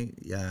 right?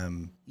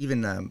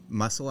 Even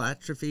muscle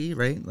atrophy,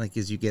 right? Like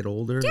as you get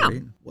older,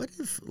 right? What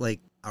if like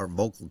our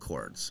vocal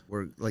cords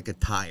were like a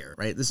tire,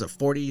 right? This is a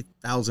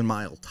 40,000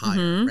 mile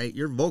tire, right?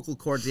 Your vocal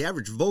cords, the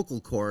average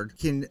vocal cord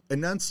can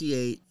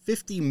enunciate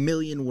 50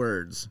 million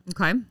words.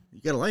 Okay.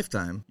 You got a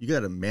lifetime. You got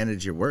to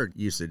manage your word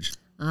usage.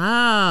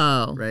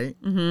 Oh. Right?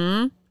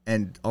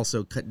 And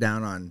also cut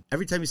down on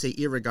every time you say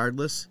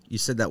irregardless, you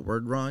said that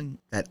word wrong,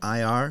 that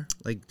IR,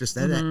 like just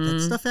that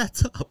stuff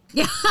adds up.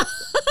 Yeah.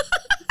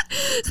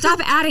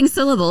 Stop adding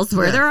syllables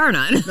where there are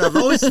none. No, I've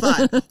always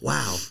thought,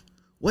 wow,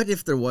 what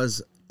if there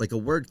was like a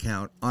word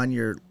count on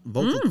your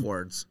vocal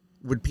cords?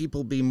 Would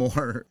people be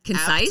more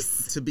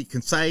concise? Apt to be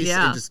concise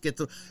and just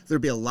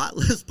there'd be a lot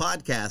less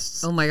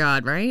podcasts. Oh my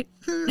God, right?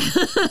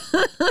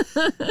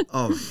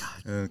 Oh my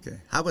God. Okay.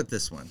 How about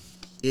this one?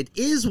 It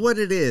is what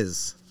it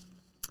is.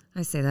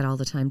 I say that all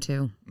the time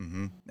too.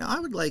 Now, I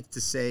would like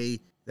to say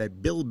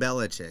that Bill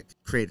Belichick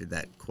created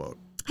that quote.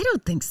 I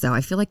don't think so.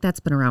 I feel like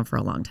that's been around for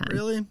a long time.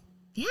 Really?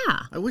 Yeah.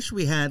 I wish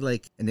we had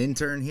like an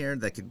intern here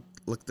that could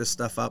look this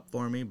stuff up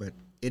for me, but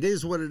it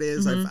is what it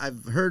is.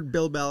 I've heard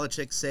Bill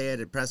Belichick say it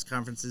at press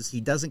conferences.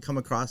 He doesn't come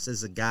across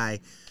as a guy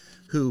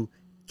who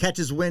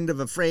catches wind of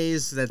a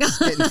phrase that's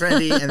getting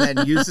trendy and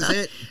then uses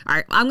it. All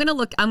right, I'm gonna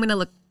look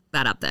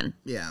that up then.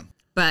 Yeah.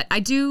 But I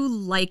do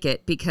like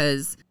it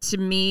because to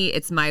me,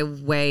 it's my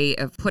way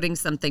of putting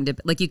something to,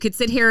 like, you could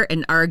sit here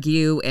and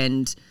argue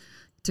and,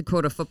 to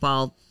quote a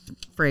football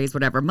phrase,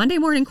 whatever, Monday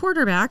morning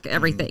quarterback,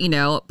 everything,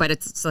 but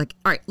it's like,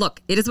 all right,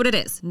 look, it is what it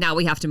is. Now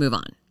we have to move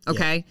on.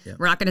 Okay. Yeah.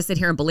 We're not going to sit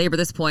here and belabor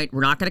this point. We're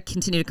not going to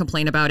continue to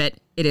complain about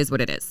it. It is what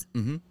it is.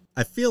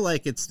 I feel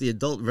like it's the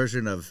adult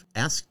version of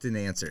asked and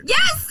answered.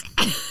 Yes,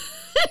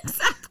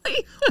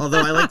 exactly.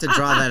 Although I like to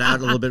draw that out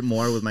a little bit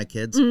more with my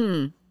kids.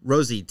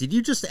 Rosie, did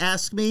you just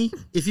ask me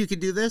if you could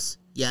do this?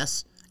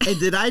 Yes. And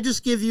did I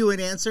just give you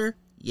an answer?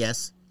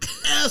 Yes.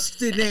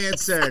 Asked and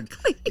answered.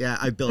 Exactly. Yeah,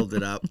 I build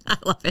it up. I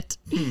love it.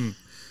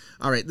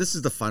 All right, this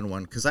is the fun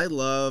one because I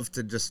love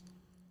to just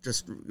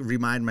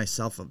remind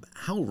myself of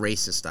how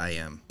racist I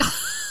am.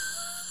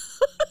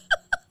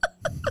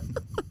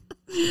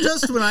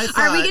 Just when I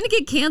thought... Are we going to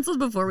get canceled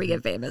before we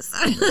get famous?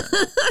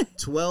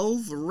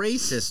 12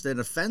 racist and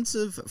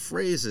offensive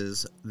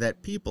phrases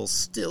that people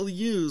still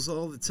use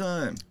all the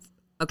time.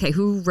 Okay,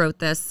 who wrote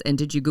this, and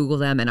did you Google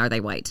them, and are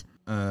they white?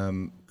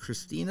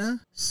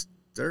 Christina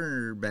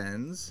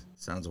Sterbenz,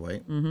 sounds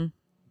white.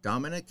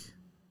 Dominic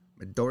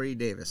Midori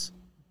Davis,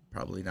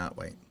 probably not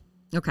white.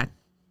 Okay.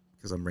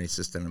 Because I'm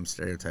racist and I'm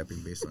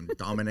stereotyping based on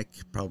Dominic,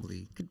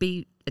 probably. Could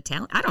be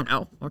Italian. I don't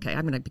know. Okay,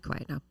 I'm going to be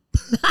quiet now.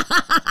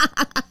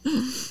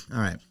 All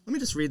right. Let me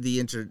just read the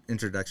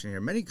introduction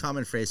here. Many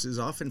common phrases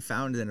often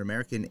found in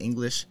American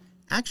English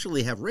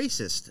actually have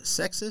racist,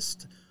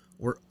 sexist,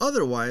 or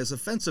otherwise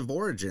offensive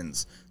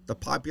origins. The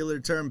popular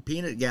term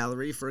peanut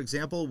gallery, for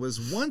example,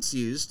 was once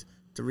used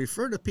to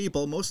refer to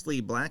people,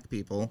 mostly black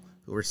people,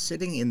 who were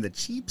sitting in the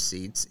cheap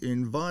seats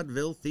in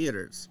vaudeville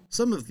theaters.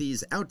 Some of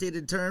these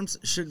outdated terms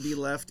should be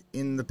left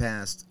in the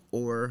past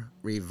or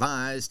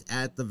revised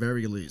at the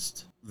very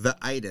least. The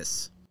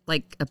itis.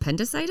 Like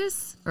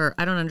appendicitis? Or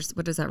I don't understand.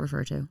 What does that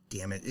refer to?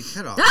 Damn it. It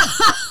cut off.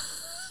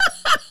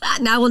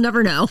 Now we'll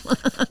never know.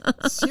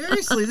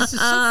 Seriously, this is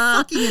so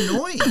fucking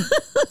annoying.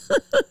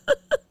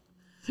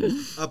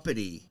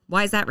 Uppity.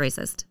 Why is that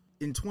racist?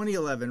 In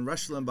 2011,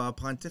 Rush Limbaugh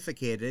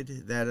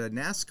pontificated that a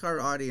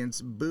NASCAR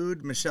audience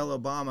booed Michelle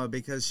Obama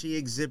because she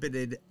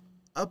exhibited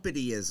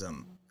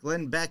uppityism.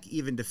 Glenn Beck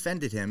even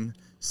defended him,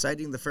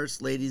 citing the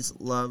First Lady's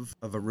love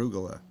of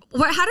arugula.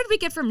 How did we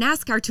get from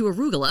NASCAR to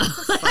arugula?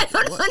 I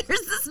don't understand.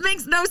 This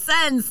makes no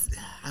sense.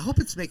 I hope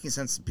it's making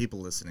sense to people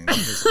listening,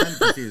 because I'm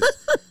confused.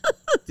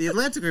 The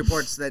Atlantic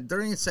reports that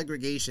during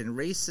segregation,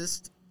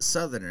 racist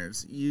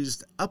Southerners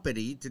used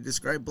uppity to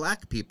describe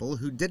black people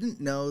who didn't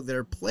know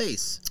their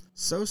place,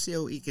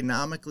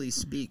 socioeconomically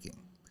speaking.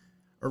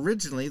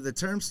 Originally, the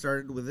term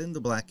started within the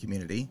black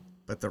community,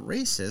 but the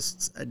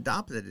racists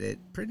adopted it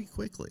pretty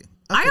quickly.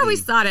 Uppity. I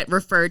always thought it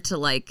referred to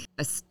like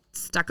a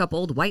stuck-up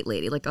old white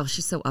lady, like, oh,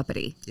 she's so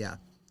uppity. Yeah.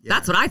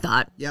 That's what I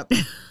thought. Yep.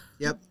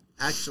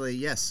 Actually,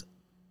 yes.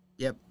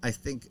 Yep, I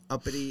think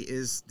uppity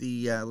is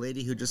the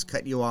lady who just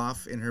cut you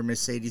off in her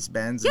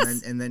Mercedes-Benz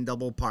and then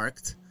double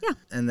parked. Yeah.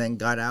 And then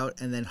got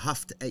out and then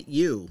huffed at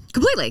you.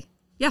 Completely.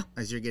 Yeah.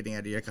 As you're getting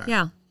out of your car.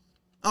 Yeah.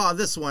 Oh,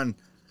 this one,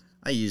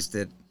 I used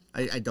it.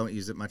 I don't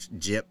use it much.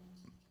 Jip.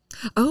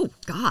 Oh,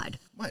 God.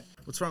 What?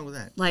 What's wrong with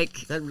that?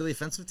 Like. Is that really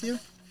offensive to you?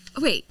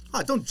 Wait.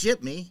 Oh, don't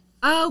jip me.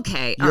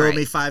 Okay. You owe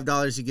me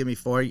 $5, you give me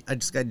 $4. I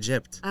just got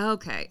gypped.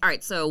 Okay. All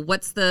right. So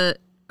what's the...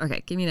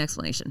 Okay, give me an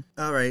explanation.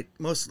 All right.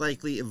 Most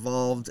likely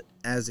evolved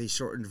as a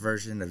shortened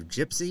version of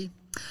gypsy.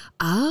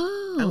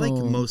 Oh. I like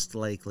most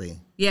likely.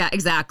 Yeah,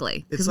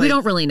 exactly. Because like- we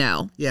don't really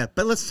know. Yeah,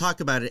 but let's talk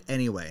about it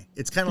anyway.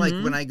 It's kind of like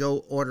when I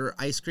go order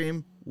ice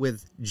cream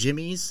with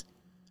Jimmy's.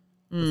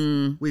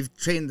 We've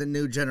trained the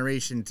new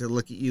generation to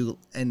look at you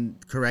and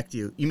correct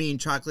you. You mean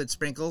chocolate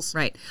sprinkles?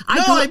 Right.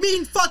 I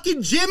mean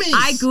fucking Jimmy's.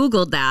 I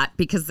Googled that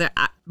because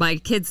my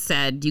kids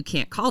said you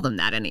can't call them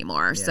that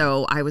anymore. Yeah.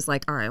 So I was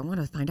like, all right, I want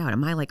to find out.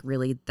 Am I like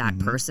really that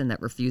person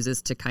that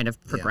refuses to kind of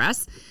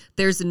progress?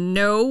 There's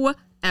no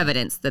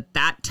evidence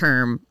that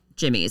term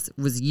Jimmy's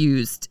was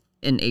used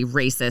in a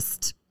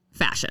racist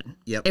fashion.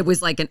 Yep. It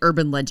was like an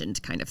urban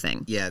legend kind of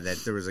thing. Yeah, that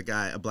there was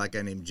a black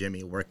guy named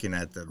Jimmy working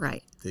at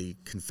the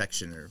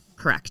confectioner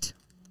Correct.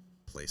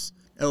 place.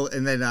 Oh,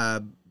 and then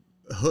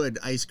Hood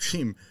Ice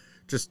Cream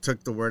just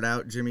took the word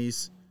out,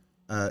 Jimmy's,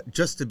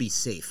 just to be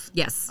safe.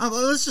 Yes. Oh,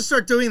 well, let's just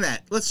start doing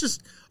that.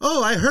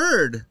 I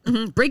heard.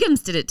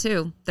 Brigham's did it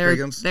too.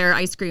 Brigham's? Their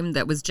ice cream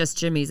that was just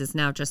Jimmy's is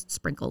now just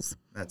sprinkles.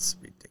 That's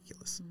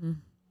ridiculous.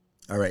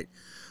 All right.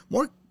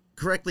 More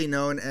correctly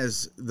known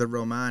as the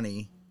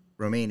Romani,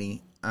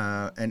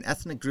 an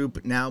ethnic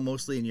group now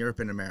mostly in Europe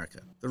and America.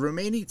 The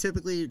Romani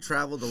typically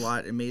traveled a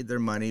lot and made their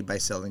money by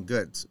selling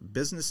goods.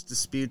 Business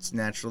disputes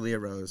naturally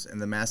arose, and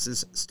the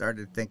masses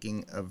started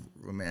thinking of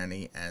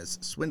Romani as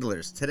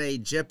swindlers. Today,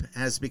 gyp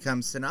has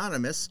become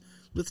synonymous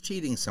with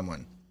cheating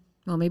someone.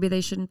 Well, maybe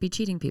they shouldn't be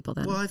cheating people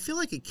then. Well, I feel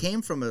like it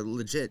came from a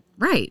legit,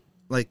 right.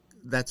 like,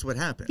 that's what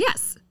happened.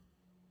 Yes.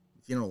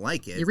 If you don't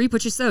like it. You reap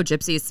what you sow,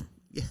 gypsies.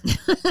 Yeah.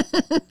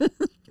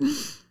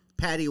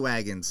 Paddy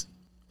wagons.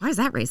 Why is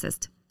that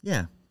racist?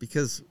 Yeah,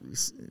 because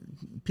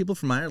people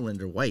from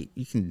Ireland are white.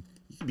 You can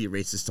be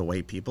racist to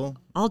white people.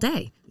 All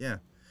day. Yeah.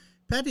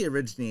 Paddy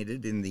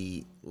originated in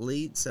the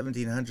late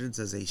 1700s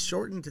as a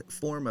shortened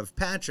form of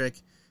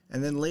Patrick,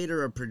 and then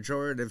later a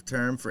pejorative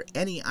term for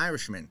any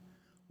Irishman.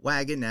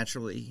 Wagon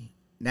naturally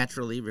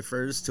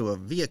refers to a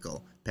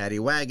vehicle. Paddy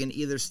wagon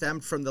either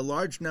stemmed from the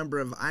large number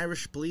of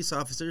Irish police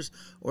officers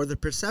or the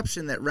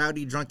perception that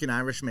rowdy drunken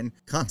Irishmen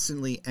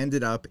constantly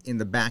ended up in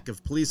the back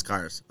of police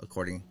cars,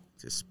 according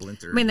to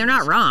Splinter. I mean, they're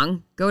not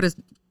wrong. Go to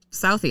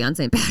Southie on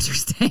St.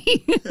 Patrick's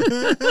Day.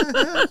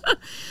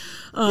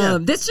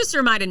 This just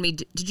reminded me,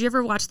 did you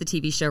ever watch the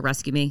TV show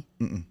Rescue Me?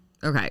 Mm-mm.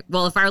 Okay.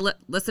 Well, if our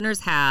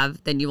listeners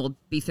have, then you will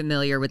be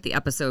familiar with the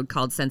episode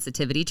called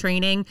Sensitivity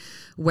Training,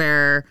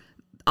 where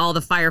all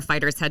the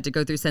firefighters had to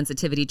go through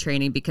sensitivity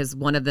training because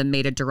one of them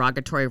made a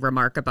derogatory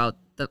remark about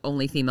the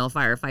only female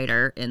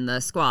firefighter in the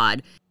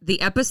squad. The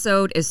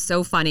episode is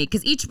so funny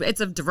because it's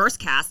a diverse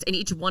cast and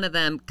each one of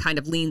them kind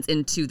of leans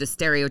into the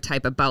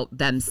stereotype about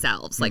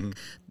themselves, like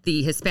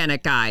the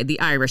Hispanic guy,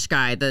 the Irish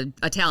guy, the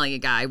Italian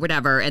guy,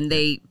 whatever. And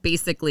they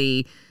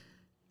basically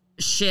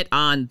shit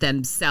on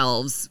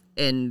themselves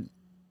in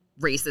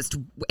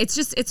racist.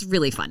 It's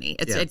really funny.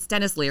 It's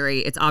Dennis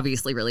Leary. It's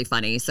obviously really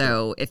funny.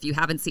 So if you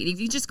haven't seen,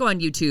 if you just go on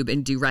YouTube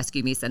and do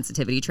Rescue Me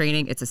sensitivity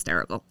training, it's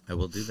hysterical. I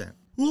will do that.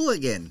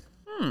 Hooligan.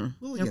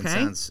 Hooligan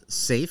sounds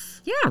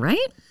safe. Yeah,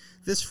 right?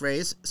 This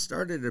phrase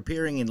started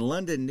appearing in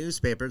London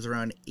newspapers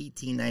around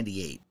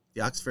 1898. The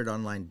Oxford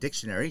Online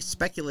Dictionary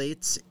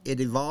speculates it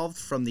evolved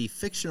from the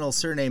fictional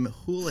surname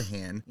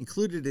Houlihan,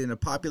 included in a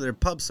popular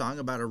pub song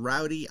about a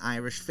rowdy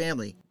Irish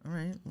family. All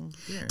right, well,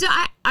 yeah.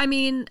 I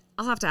mean,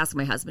 I'll have to ask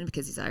my husband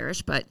because he's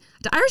Irish, but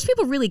do Irish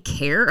people really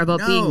care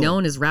about being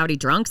known as rowdy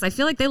drunks? I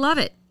feel like they love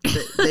it.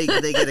 They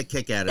get a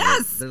kick out of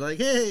it. They're like,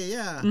 hey,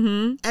 yeah.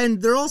 And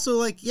they're also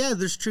like, yeah,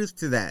 there's truth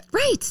to that.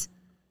 Right.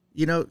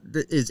 You know,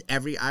 is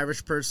every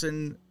Irish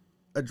person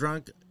a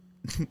drunk?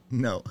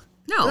 No.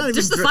 No,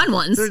 just the fun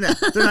ones. They're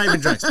not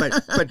even drunks.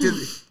 But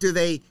do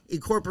they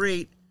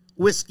incorporate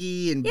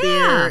whiskey and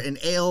beer and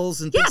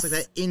ales and things like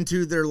that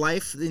into their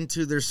life,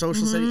 into their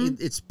social setting?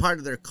 It's part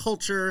of their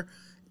culture.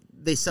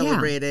 They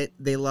celebrate it.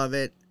 They love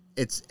it.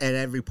 It's at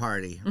every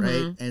party,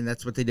 right? And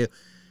that's what they do.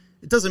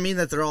 It doesn't mean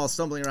that they're all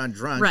stumbling around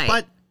drunk,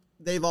 but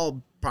they've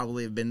all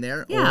probably have been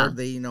there, or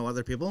they know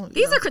other people.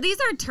 These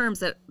are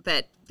terms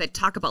that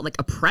talk about like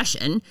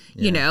oppression.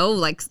 You know,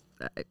 like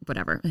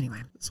whatever.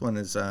 Anyway, this one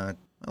is.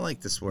 I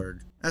like this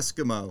word,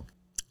 Eskimo.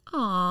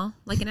 Aw,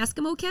 like an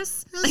Eskimo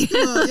kiss?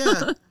 Eskimo,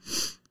 yeah.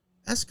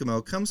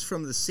 Eskimo comes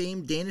from the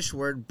same Danish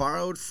word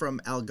borrowed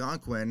from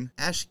Algonquin,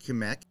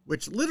 Ashkemek,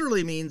 which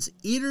literally means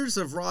eaters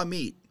of raw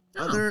meat.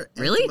 Other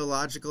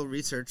etymological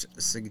research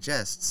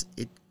suggests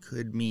it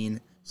could mean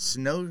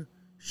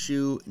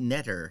snowshoe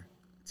netter,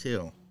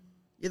 too.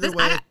 Either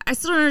way, I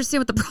still don't understand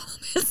what the problem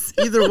is.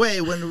 Either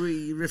way, when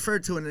we refer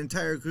to an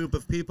entire group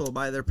of people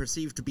by their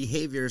perceived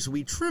behaviors,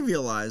 we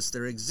trivialize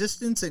their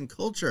existence and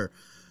culture.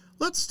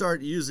 Let's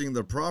start using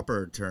the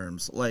proper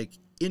terms, like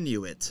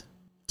Inuit.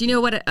 Do you know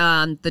what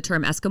the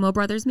term Eskimo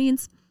brothers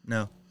means?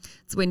 No.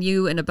 It's when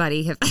you and a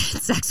buddy have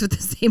had sex with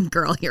the same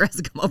girl, you're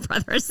Eskimo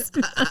brothers.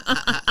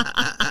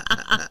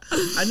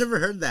 I never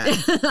heard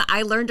that.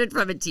 I learned it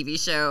from a TV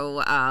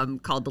show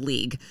called The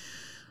League.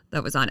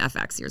 That was on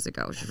FX years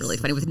ago. Which was really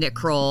funny with Nick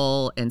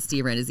Kroll and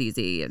Steve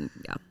Renazizi and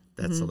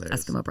That's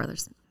hilarious. Eskimo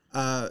brothers.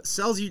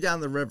 Sells you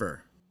down the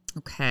river.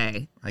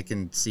 Okay. I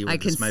can see where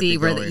this might see be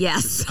where going.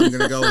 yes. I'm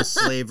going to go with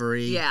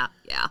slavery. Yeah.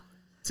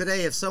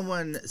 Today, if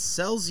someone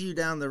sells you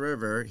down the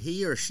river,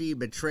 he or she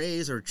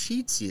betrays or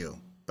cheats you.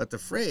 But the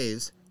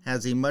phrase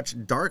has a much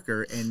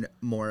darker and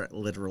more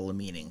literal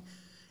meaning.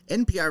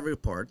 NPR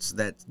reports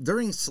that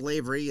during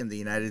slavery in the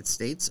United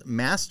States,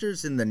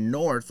 masters in the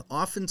North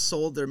often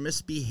sold their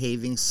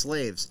misbehaving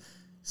slaves,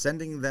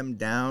 sending them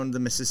down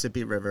the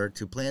Mississippi River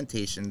to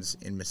plantations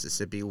in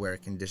Mississippi where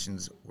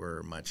conditions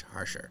were much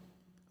harsher.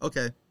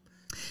 Okay.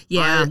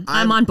 Yeah,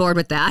 I'm on board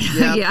with that.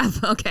 Yep, yeah,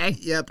 okay.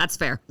 Yep. That's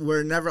fair.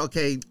 We're never,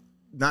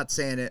 not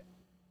saying it.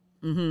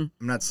 Mm-hmm.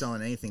 I'm not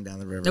selling anything down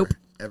the river. Nope.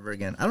 Ever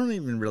again. I don't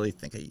even really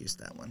think I used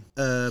that one.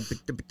 Oh,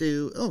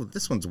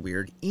 this one's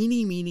weird.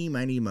 Eeny, meeny,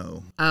 miny,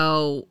 mo.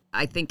 Oh,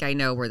 I think I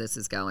know where this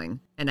is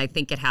going. And I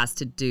think it has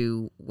to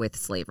do with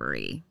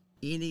slavery.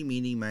 Eeny,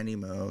 meeny, miny,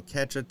 mo.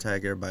 Catch a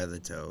tiger by the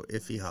toe.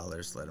 If he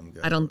hollers, let him go.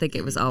 I don't think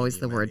it was Eeny, always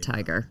meeny, the word miny, mo.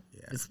 tiger.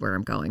 Yeah. Is where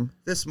I'm going.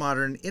 This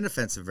modern,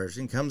 inoffensive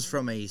version comes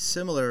from a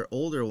similar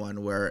older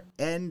one where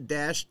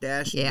N-ER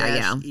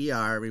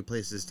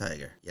replaces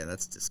tiger. Yeah,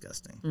 that's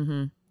disgusting.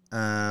 Mm-hmm.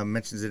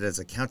 Mentions it as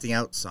a counting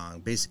out song,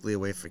 basically a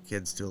way for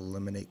kids to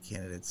eliminate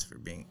candidates for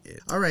being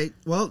it. All right,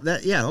 well,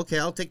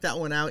 I'll take that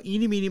one out.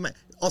 Eeny, meeny, miny.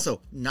 Also,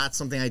 not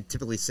something I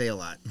typically say a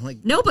lot.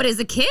 No, but as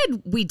a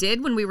kid, we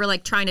did when we were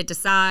trying to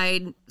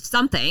decide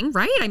something,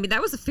 right? I mean,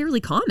 that was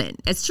fairly common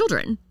as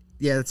children.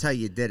 Yeah, that's how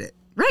you did it.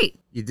 Right.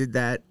 You did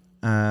that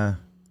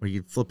where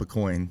you'd flip a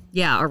coin.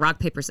 Yeah, or rock,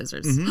 paper,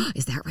 scissors. Mm-hmm.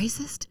 Is that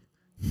racist?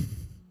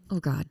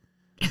 Oh, God.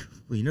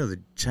 Well, the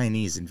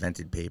Chinese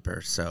invented paper,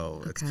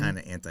 so it's kind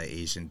of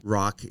anti-Asian.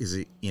 Rock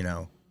is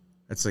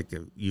that's like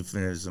a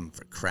euphemism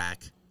for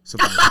crack. So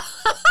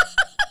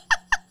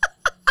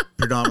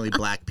predominantly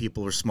black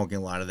people were smoking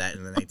a lot of that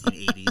in the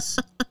 1980s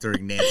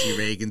during Nancy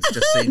Reagan's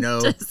Just Say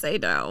No. Just say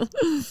no.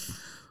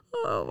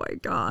 Oh, my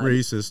God.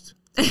 Racist.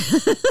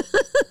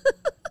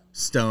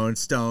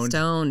 Stoned.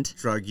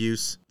 Drug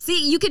use.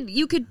 See, you could,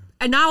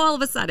 and now all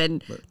of a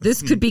sudden,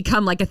 this could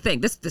become like a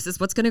thing. This is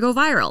what's going to go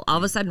viral. All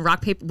of a sudden,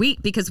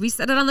 because we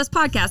said it on this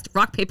podcast,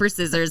 rock, paper,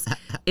 scissors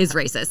is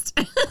racist.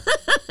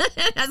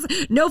 It has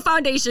no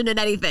foundation in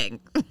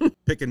anything.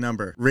 Pick a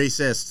number.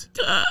 Racist.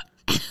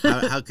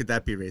 How could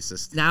that be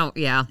racist? Now,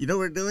 yeah. You know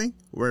what we're doing?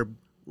 We're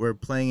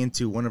playing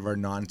into one of our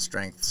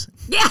non-strengths.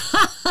 Yeah.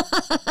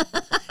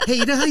 Hey,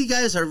 you know how you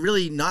guys are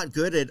really not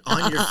good at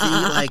on your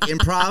feet,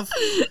 improv?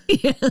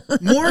 Yeah.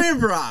 More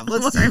improv.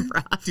 Let's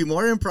do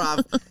more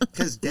improv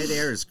because dead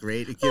air is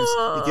great. It gives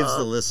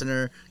the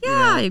listener.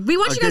 Yeah, we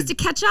want you guys to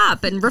catch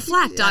up and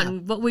reflect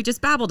on what we just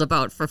babbled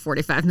about for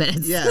 45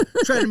 minutes. Yeah,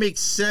 try to make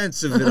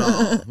sense of it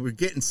all. We're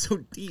getting so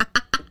deep.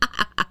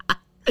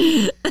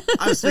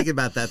 I was thinking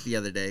about that the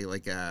other day.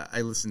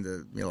 I listen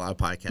to a lot of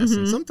podcasts,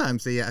 and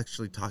sometimes they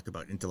actually talk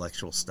about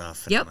intellectual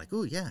stuff. And I'm like,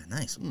 oh, yeah,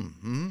 nice.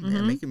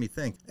 Yeah, making me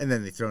think. And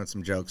then they throw in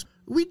some jokes.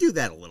 We do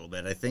that a little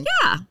bit, I think.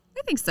 Yeah,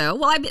 I think so.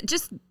 Well, I'm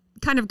just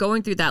kind of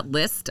going through that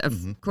list of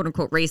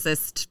quote-unquote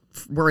racist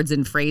words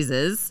and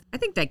phrases. I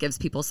think that gives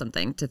people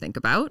something to think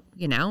about.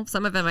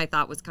 Some of them I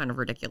thought was kind of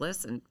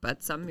ridiculous,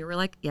 but some you were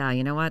like, yeah,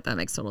 you know what? That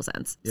makes total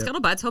sense. Yep.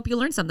 Scuttlebuds, hope you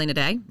learned something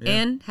today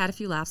and had a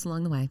few laughs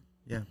along the way.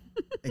 Yeah.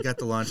 And got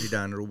the laundry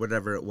done or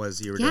whatever it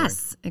was you were doing.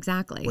 Yes,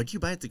 exactly. What did you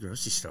buy at the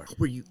grocery store?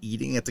 Were you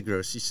eating at the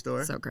grocery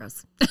store? So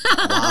gross.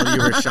 While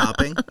you were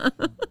shopping?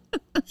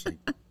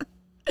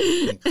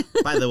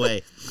 By the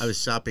way, I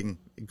was shopping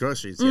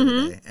groceries the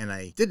other day, and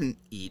I didn't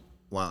eat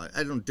while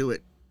I don't do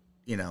it,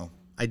 I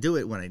do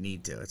it when I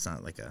need to. It's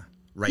not like a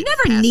right You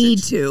never passage.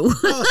 need to.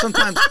 Oh,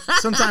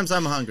 sometimes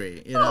I'm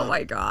hungry, Oh,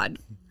 my God.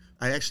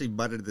 I actually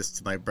muttered this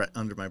to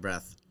under my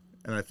breath,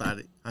 and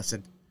I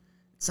said,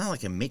 it's not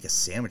like I make a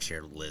sandwich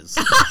here, Liz.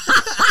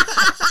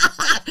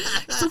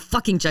 So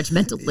fucking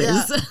judgmental,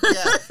 Liz.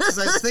 Yeah, because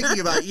I was thinking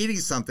about eating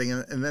something,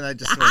 and then I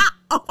just went,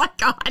 oh, my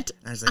God.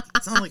 I was like,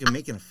 it's not like I'm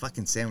making a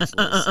fucking sandwich,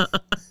 Liz.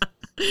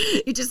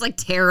 You just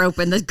tear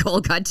open the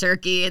cold cut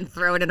turkey and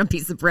throw it in a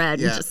piece of bread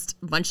and just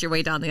munch your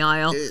way down the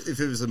aisle. If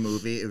it was a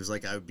movie, it was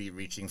like I would be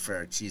reaching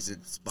for a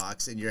Cheez-Its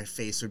box, and your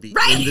face would be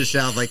right. in the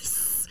shelf like,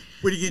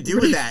 what are you going to do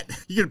with that?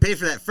 You're going to pay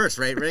for that first,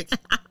 right, Rick?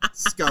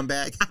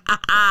 Scumbag.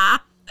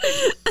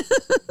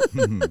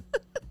 All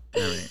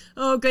right.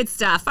 Oh, good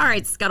stuff. All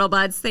right,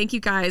 Scuttlebuds. Thank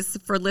you guys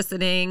for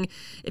listening.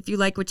 If you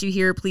like what you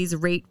hear, please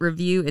rate,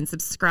 review, and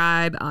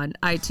subscribe on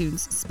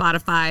iTunes,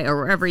 Spotify, or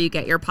wherever you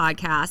get your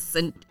podcasts.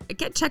 And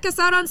again, check us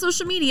out on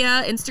social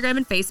media, Instagram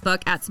and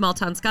Facebook at Small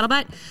Town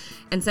Scuttlebutt.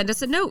 And send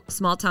us a note,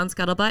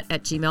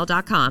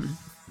 smalltownscuttlebutt@gmail.com.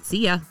 See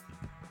ya.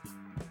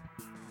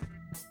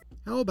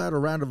 How about a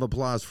round of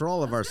applause for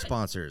all of our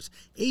sponsors?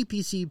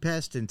 APC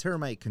Pest and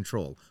Termite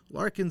Control,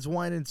 Larkin's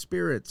Wine and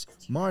Spirits,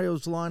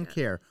 Mario's Lawn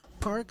Care,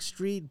 Park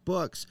Street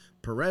Books,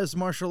 Perez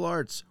Martial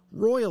Arts,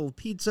 Royal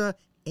Pizza,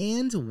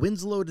 and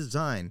Winslow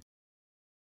Design.